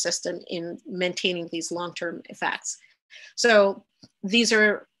 and immune system in maintaining these long-term effects. So these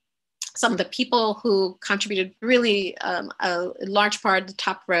are some of the people who contributed really a large part, the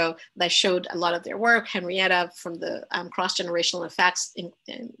top row, that showed a lot of their work. Henrietta from the cross-generational effects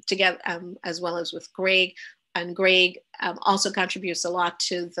together, as well as with Greg. And Greg also contributes a lot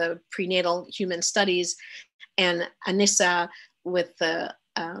to the prenatal human studies, and Anissa with the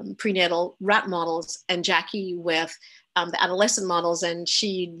prenatal rat models, and Jackie with the adolescent models. And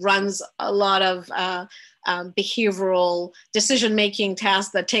she runs a lot of behavioral decision-making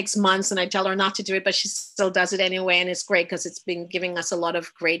tasks that takes months, and I tell her not to do it, but she still does it anyway. And it's great because it's been giving us a lot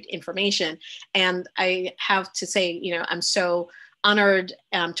of great information. And I have to say, you know, I'm so honored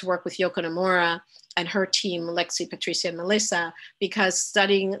to work with Yoko Nomura and her team, Lexi, Patricia, and Melissa, because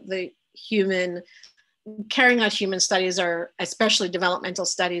studying the human, carrying out human studies, are especially developmental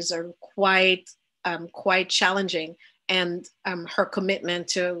studies, are quite challenging. And her commitment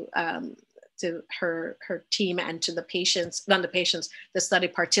to her team and to the patients, not the patients, the study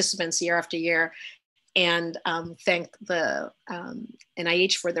participants year after year, and thank the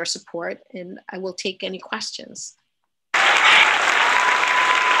NIH for their support. And I will take any questions.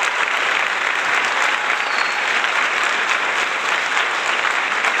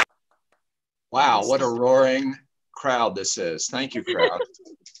 Wow, what a roaring crowd this is. Thank you, crowd.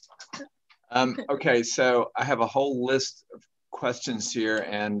 Okay, so I have a whole list of questions here,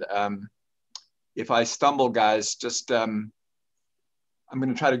 and if I stumble, guys, just, I'm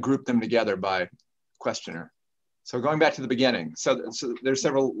gonna try to group them together by questioner. So going back to the beginning, so there's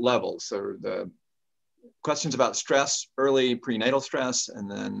several levels. So the questions about stress, early prenatal stress,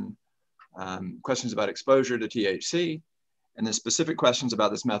 and then questions about exposure to THC, and then specific questions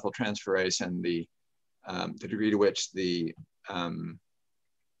about this methyltransferase and the degree to which the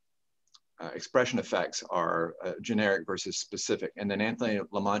expression effects are generic versus specific. And then Anthony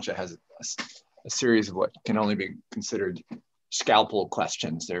La Mancha has a series of what can only be considered scalpel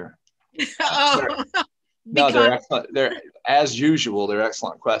questions. They're excellent. They're, as usual, they're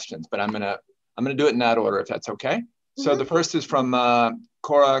excellent questions, but I'm gonna do it in that order if that's okay. Mm-hmm. So the first is from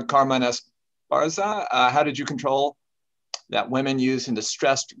Cora Carmen Esparza. How did you control that women used in the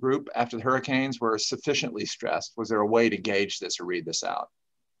stressed group after the hurricanes were sufficiently stressed? Was there a way to gauge this or read this out?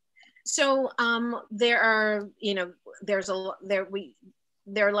 So there are, you know, there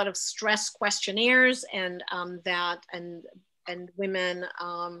are a lot of stress questionnaires, and women,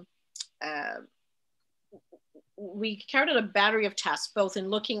 we carried out a battery of tests, both in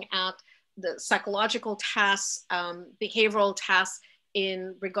looking at the psychological tests, behavioral tests,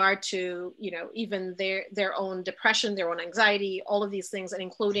 in regard to, you know, even their own depression, their own anxiety, all of these things, and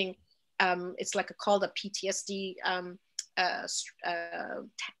including, it's like called a PTSD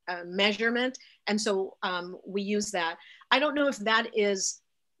measurement. And so we use that. I don't know if that is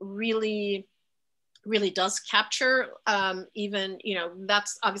really does capture even, you know,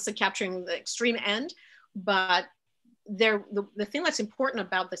 that's obviously capturing the extreme end, but the thing that's important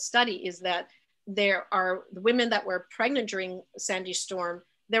about the study is that there are the women that were pregnant during Sandy Storm.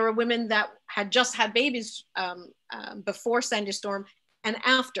 There were women that had just had babies before Sandy Storm and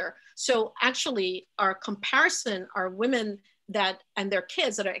after. So actually our comparison are women that, and their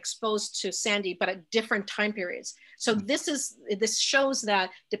kids that are exposed to Sandy, but at different time periods. So this shows that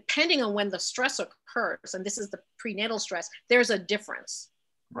depending on when the stress occurs, and this is the prenatal stress, there's a difference.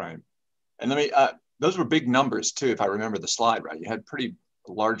 Right. And let me, those were big numbers too, if I remember the slide right. You had pretty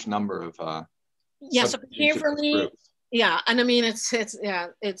large number of yeah, so behaviorally, yeah, and I mean, it's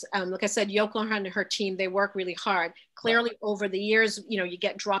like I said, Yoko and her team, they work really hard. Clearly, over the years, you know, you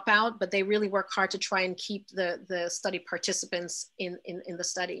get dropout, but they really work hard to try and keep the study participants in the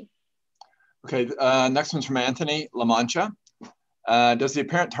study. Okay, next one's from Anthony La Mancha. Does the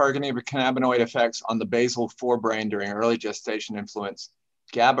apparent targeting of cannabinoid effects on the basal forebrain during early gestation influence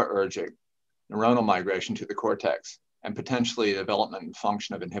GABAergic neuronal migration to the cortex, and potentially development and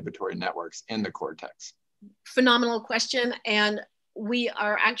function of inhibitory networks in the cortex? Phenomenal question. And we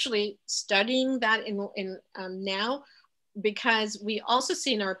are actually studying that in now, because we also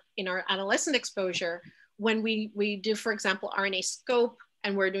see in our adolescent exposure, when we do, for example, RNA scope,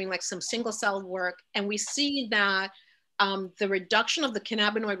 and we're doing like some single cell work, and we see that the reduction of the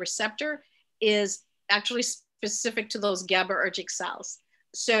cannabinoid receptor is actually specific to those GABAergic cells.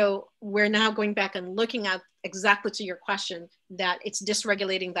 So we're now going back and looking at exactly to your question that it's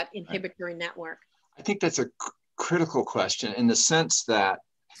dysregulating that inhibitory network. I think that's a critical question in the sense that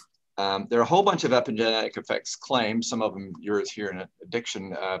there are a whole bunch of epigenetic effects claimed, some of them yours here in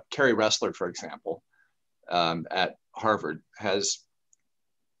addiction. Carrie Ressler, for example, at Harvard, has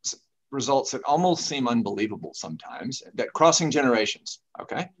results that almost seem unbelievable sometimes, that crossing generations,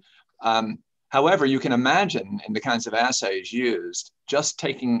 okay? However, you can imagine in the kinds of assays used, just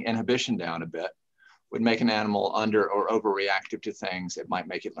taking inhibition down a bit would make an animal under or overreactive to things. It might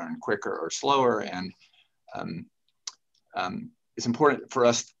make it learn quicker or slower. And it's important for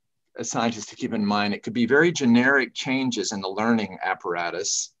us as scientists to keep in mind, it could be very generic changes in the learning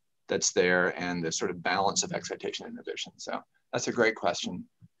apparatus that's there and the sort of balance of excitation and inhibition. So that's a great question.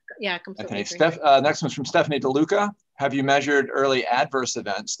 Yeah, completely. Next one's from Stephanie DeLuca. Have you measured early adverse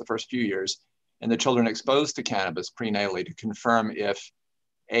events the first few years in the children exposed to cannabis prenatally to confirm if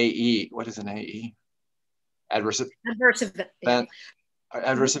AE, what is an AE? Adverse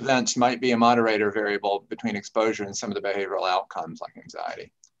events might be a moderator variable between exposure and some of the behavioral outcomes like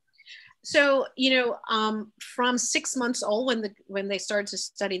anxiety. So, from 6 months old, when they started to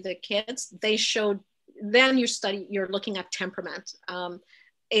study the kids, they showed, then you're looking at temperament.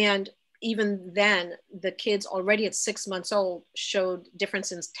 And even then, the kids already at 6 months old showed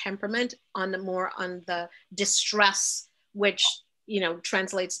difference in temperament on the distress, which,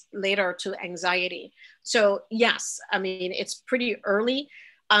 translates later to anxiety. So yes, I mean, it's pretty early.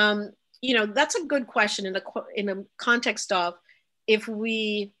 That's a good question in the context of if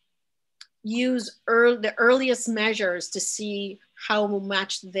we use the earliest measures to see how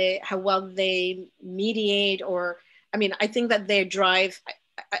well they mediate, or, I mean, I think that they drive,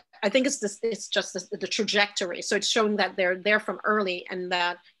 I think it's just the trajectory. So it's showing that they're there from early, and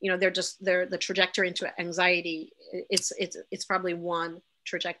that, they're the trajectory into anxiety. It's probably one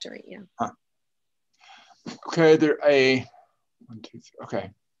trajectory. Yeah. Huh. Okay. One, two, three.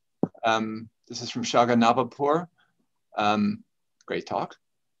 Okay. This is from Shaga Navapur. Great talk.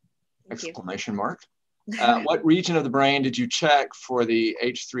 Thank Exclamation mark. What region of the brain did you check for the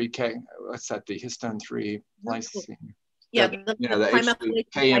H3K? What's that? The histone 3 lysine. Yeah, the H3,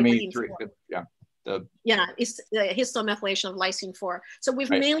 KME3. It's the histomethylation of lysine 4. So we've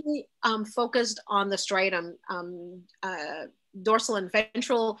mainly focused on the striatum, dorsal and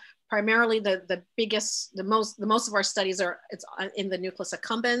ventral. Primarily, the most of our studies it's in the nucleus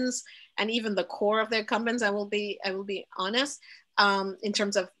accumbens and even the core of the accumbens. I will be honest, in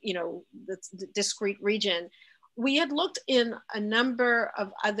terms of the discrete region. We had looked in a number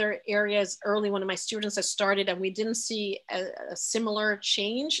of other areas early. One of my students has started, and we didn't see a similar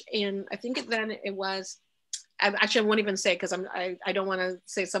change in, I think then it was, actually I won't even say, because I don't want to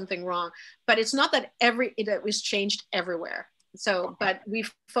say something wrong, but it's not that it was changed everywhere. So, but we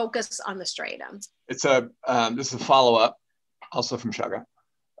focus on the striatum. This is a follow-up, also from Shaga.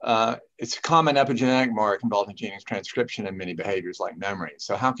 It's a common epigenetic mark involved in gene transcription and many behaviors like memory.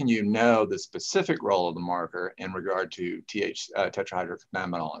 So how can you know the specific role of the marker in regard to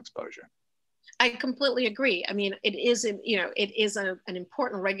tetrahydrocannabinol exposure? I completely agree. I mean, it is an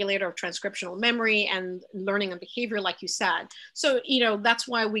important regulator of transcriptional memory and learning and behavior, like you said. So, that's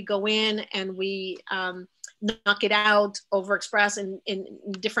why we go in and we knock it out, overexpress in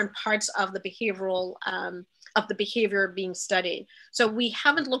different parts of the behavioral of the behavior being studied. So we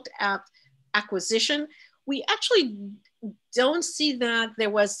haven't looked at acquisition. We actually don't see that there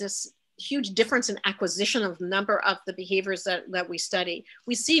was this huge difference in acquisition of the number of the behaviors that we study.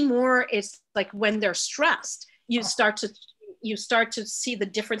 We see more, it's like when they're stressed, you start to see the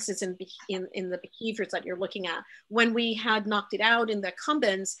differences in the behaviors that you're looking at. When we had knocked it out in the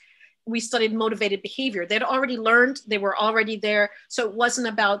accumbens, we studied motivated behavior. They'd already learned, they were already there. So it wasn't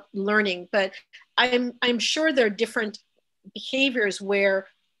about learning, but I'm sure there are different behaviors where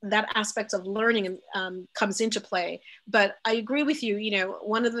that aspect of learning comes into play. But I agree with you,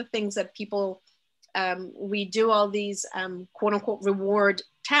 one of the things that people, we do all these quote unquote reward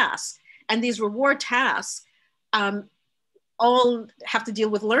tasks, and these reward tasks all have to deal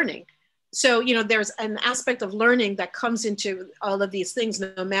with learning. So, there's an aspect of learning that comes into all of these things,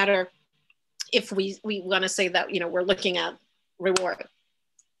 no matter if we want to say that, we're looking at reward.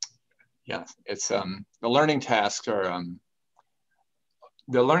 Yeah, it's the learning tasks are often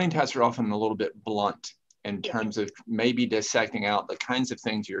a little bit blunt in terms of maybe dissecting out the kinds of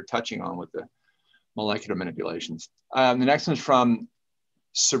things you're touching on with the molecular manipulations. The next one's from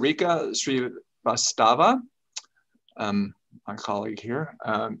Sarika Srivastava. My colleague here.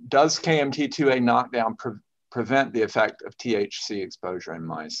 Does KMT2A knockdown prevent the effect of THC exposure in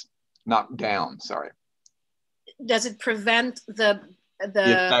mice? Knockdown, sorry. Does it prevent the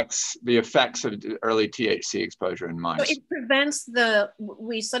the effects of early THC exposure in mice. So it prevents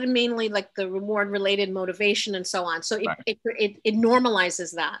we studied mainly like the reward related motivation and so on. So it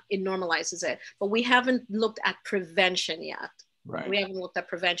normalizes that. It normalizes it. But we haven't looked at prevention yet. Right. We haven't looked at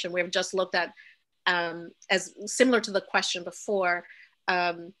prevention. We've just looked at, as similar to the question before,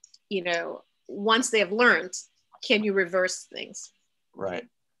 you know, once they have learned, can you reverse things? Right.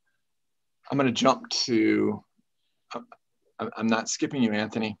 I'm going to jump to, I'm not skipping you,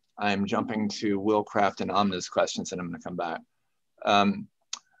 Anthony. I'm jumping to Will Kraft and Amna's questions, and I'm going to come back.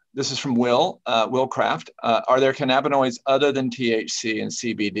 This is from Will Kraft. Are there cannabinoids other than THC and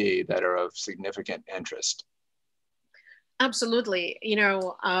CBD that are of significant interest? Absolutely. You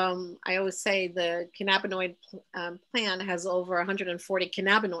know, I always say the cannabinoid plan has over 140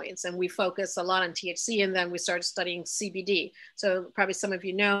 cannabinoids, and we focus a lot on THC, and then we started studying CBD. So probably some of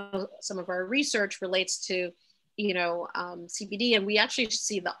you know, some of our research relates to, you know, CBD, and we actually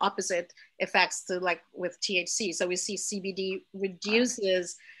see the opposite effects to like with THC. So we see CBD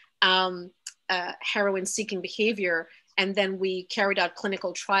reduces heroin seeking behavior. And then we carried out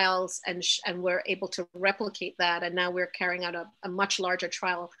clinical trials and we're able to replicate that. And now we're carrying out a much larger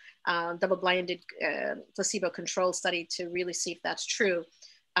trial, double-blinded placebo-controlled study to really see if that's true.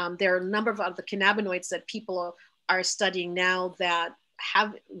 There are a number of other cannabinoids that people are studying now that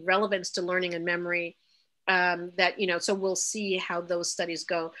have relevance to learning and memory that, you know, so we'll see how those studies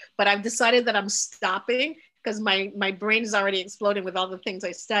go. But I've decided that I'm stopping because my brain is already exploding with all the things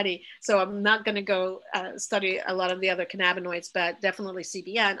I study. So I'm not going to go study a lot of the other cannabinoids, but definitely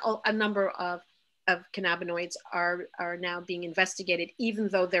CBN. A number of cannabinoids are now being investigated, even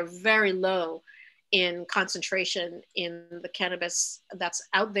though they're very low in concentration in the cannabis that's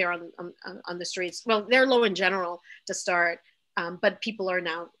out there on the streets. Well, they're low in general to start, but people are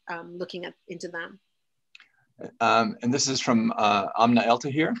now looking into them. And this is from Amna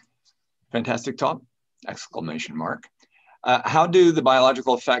Elta here. Fantastic talk. Exclamation mark. How do the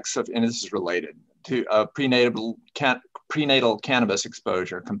biological effects of, and this is related to prenatal cannabis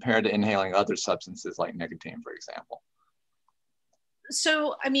exposure compared to inhaling other substances like nicotine, for example?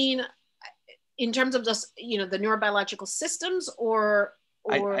 So, I mean, in terms of just, you know, the neurobiological systems or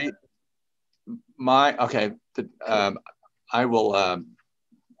I will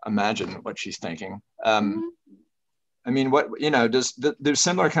imagine what she's thinking. I mean, what, you know, there's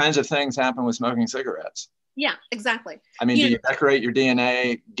similar kinds of things happen with smoking cigarettes. Yeah, exactly. I mean, do you decorate your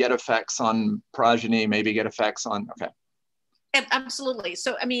DNA, get effects on progeny, maybe get effects on, okay. Absolutely.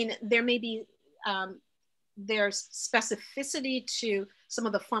 So, I mean, there may be, there's specificity to some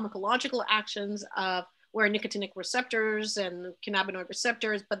of the pharmacological actions of where nicotinic receptors and cannabinoid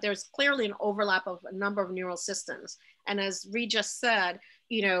receptors, but there's clearly an overlap of a number of neural systems. And as Reed just said,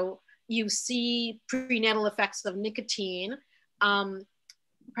 you know, you see prenatal effects of nicotine.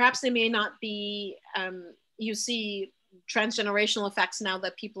 Perhaps they may not be, you see transgenerational effects now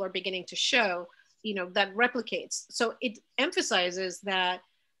that people are beginning to show, you know, that replicates. So it emphasizes that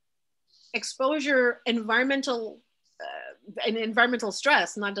exposure, environmental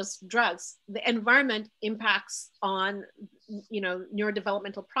stress, not just drugs, the environment impacts on, you know,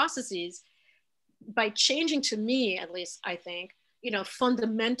 neurodevelopmental processes by changing, to me, at least, I think, you know,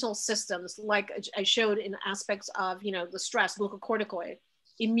 fundamental systems, like I showed in aspects of, you know, the stress, glucocorticoid,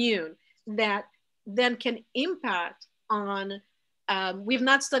 immune, that then can impact on, we've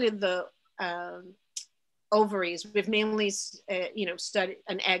not studied the ovaries. We've mainly, you know, studied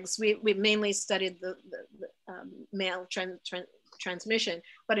eggs. We've mainly studied the male transmission,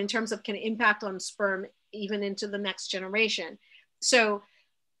 but in terms of can impact on sperm, even into the next generation. So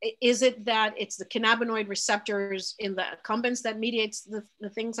is it that it's the cannabinoid receptors in the accumbens that mediates the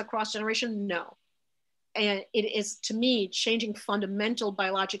things across generation? No. And it is, to me, changing fundamental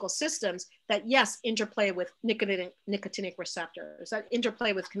biological systems that, yes, interplay with nicotinic receptors, that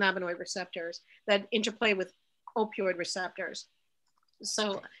interplay with cannabinoid receptors, that interplay with opioid receptors.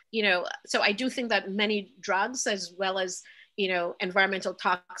 So, you know, so I do think that many drugs, as well as, you know, environmental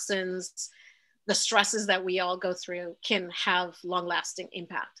toxins, the stresses that we all go through, can have long-lasting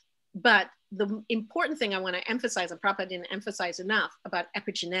impact. But the important thing I want to emphasize, and probably didn't emphasize enough, about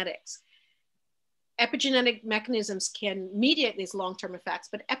epigenetics. Epigenetic mechanisms can mediate these long-term effects,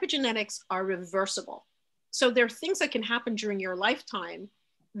 but epigenetics are reversible. So there are things that can happen during your lifetime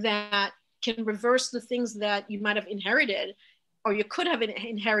that can reverse the things that you might have inherited, or you could have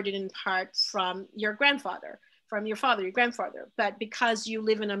inherited in part from your grandfather, from your father, your grandfather. But because you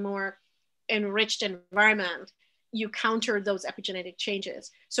live in a more enriched environment, you counter those epigenetic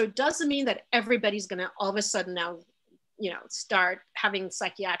changes. So it doesn't mean that everybody's going to all of a sudden now, you know, start having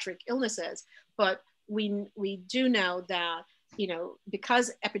psychiatric illnesses, but we do know that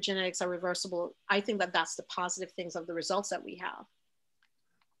because epigenetics are reversible, I think that that's the positive things of the results that we have.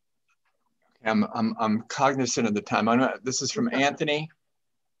 I'm cognizant of the time. This is from Anthony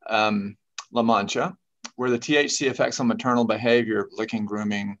La Mancha, where the THC effects on maternal behavior, licking,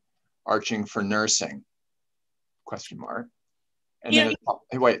 grooming, arching for nursing, ? And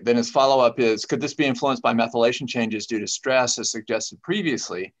then his follow-up is, could this be influenced by methylation changes due to stress as suggested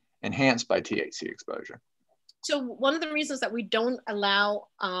previously, enhanced by THC exposure? So one of the reasons that we don't allow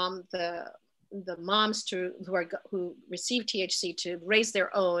the moms who receive THC to raise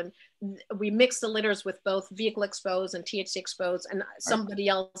their own, we mix the litters with both vehicle exposed and THC exposed, and somebody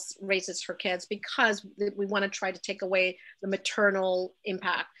else raises her kids, because we want to try to take away the maternal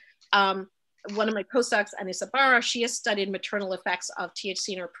impact. One of my postdocs, Anissa Barra, she has studied maternal effects of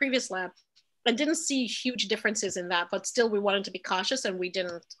THC in her previous lab and didn't see huge differences in that, but still we wanted to be cautious, and we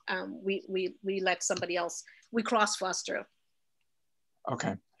didn't, we let somebody else, we cross-fussed her.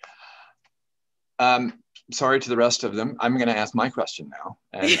 Okay. Sorry to the rest of them. I'm going to ask my question now,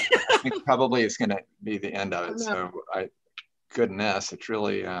 and I think probably it's going to be the end of it. So goodness, it's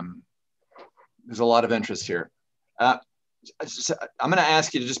really, there's a lot of interest here. I'm going to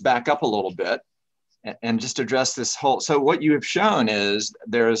ask you to just back up a little bit and just address this whole, so what you have shown is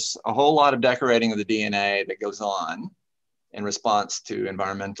there's a whole lot of decorating of the DNA that goes on in response to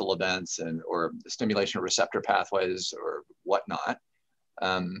environmental events or the stimulation of receptor pathways or whatnot.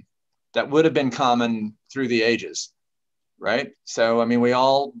 That would have been common through the ages, right? So, I mean, we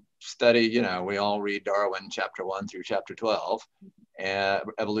all study, we all read Darwin chapter 1 through chapter 12,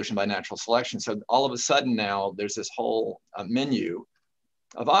 evolution by natural selection. So all of a sudden now there's this whole menu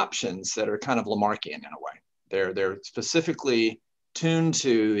of options that are kind of Lamarckian in a way. They're specifically tuned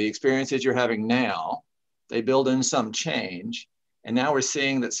to the experiences you're having now. They build in some change. And now we're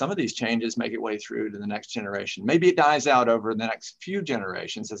seeing that some of these changes make its way through to the next generation. Maybe it dies out over the next few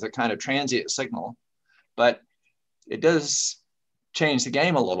generations as a kind of transient signal, but it does change the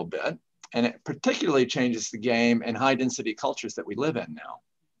game a little bit. And it particularly changes the game in high density cultures that we live in now.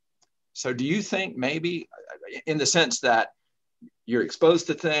 So do you think maybe in the sense that you're exposed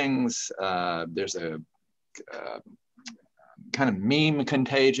to things, there's a kind of meme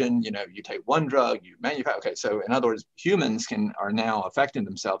contagion, you take one drug, you manufacture. Okay, so in other words, humans are now affecting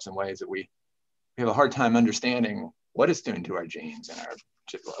themselves in ways that we have a hard time understanding what it's doing to our genes and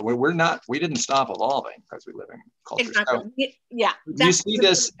we didn't stop evolving because we live in culture. Exactly. So, yeah. Do you see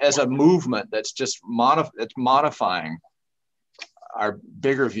this as a movement that's just modifying our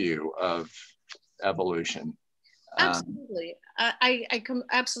bigger view of evolution? Absolutely.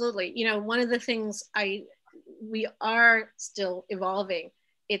 Absolutely. One of the things we are still evolving.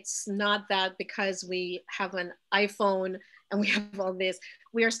 It's not that because we have an iPhone and we have all this,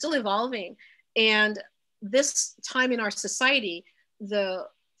 we are still evolving. And this time in our society,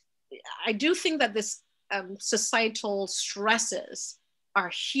 I do think that this societal stresses are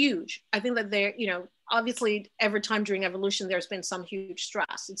huge. I think that they're, obviously every time during evolution, there's been some huge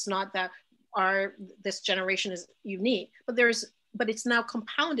stress. It's not that this generation is unique, but it's now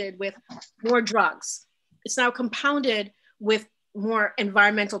compounded with more drugs. It's now compounded with more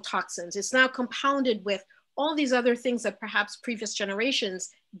environmental toxins. It's now compounded with all these other things that perhaps previous generations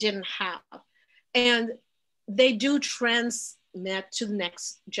didn't have. And they do transmit to the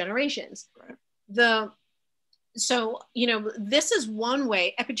next generations. Right. So, this is one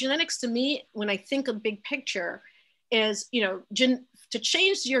way. Epigenetics to me, when I think of big picture, is, to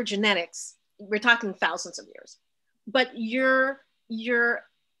change your genetics, we're talking thousands of years, but your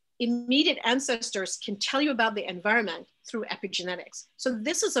immediate ancestors can tell you about the environment through epigenetics. So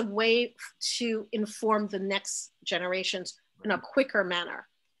this is a way to inform the next generations in a quicker manner.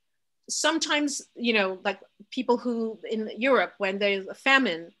 Sometimes, like people who in Europe, when there's a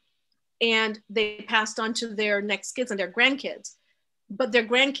famine and they passed on to their next kids and their grandkids, but their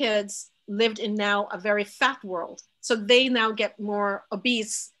grandkids lived in now a very fat world. So they now get more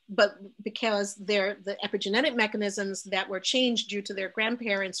obese, but because the epigenetic mechanisms that were changed due to their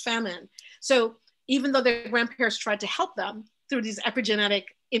grandparents' famine. So even though their grandparents tried to help them through these epigenetic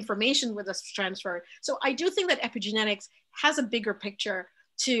information with us transfer. So I do think that epigenetics has a bigger picture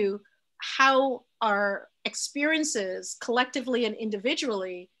to how our experiences collectively and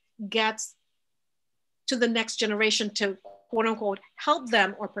individually gets to the next generation to quote unquote help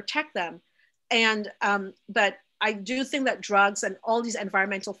them or protect them. And but I do think that drugs and all these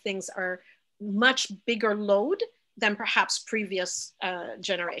environmental things are much bigger load than perhaps previous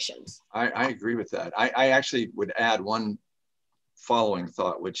generations. I agree with that. I actually would add one following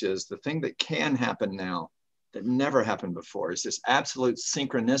thought, which is the thing that can happen now that never happened before is this absolute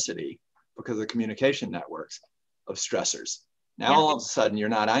synchronicity because of communication networks of stressors. Now, all of a sudden, you're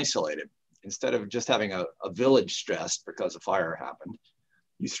not isolated. Instead of just having a village stressed because a fire happened,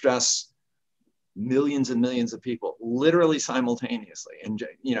 you stress millions and millions of people literally simultaneously,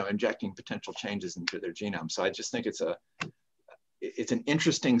 injecting potential changes into their genome. So I just think it's an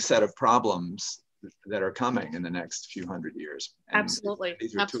interesting set of problems that are coming in the next few hundred years. And absolutely.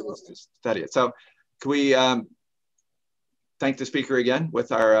 These are tools to study it. So can we thank the speaker again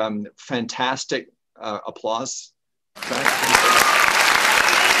with our fantastic applause?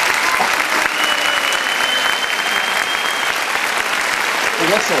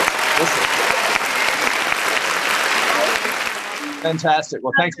 Whistle. Fantastic.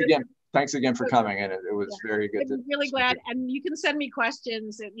 Well, thanks again. Thanks again for coming, and it was very good. I'm really glad, and you can send me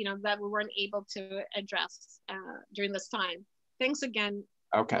questions that we weren't able to address during this time. Thanks again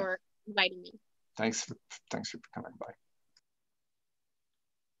for inviting me. Thanks for coming by.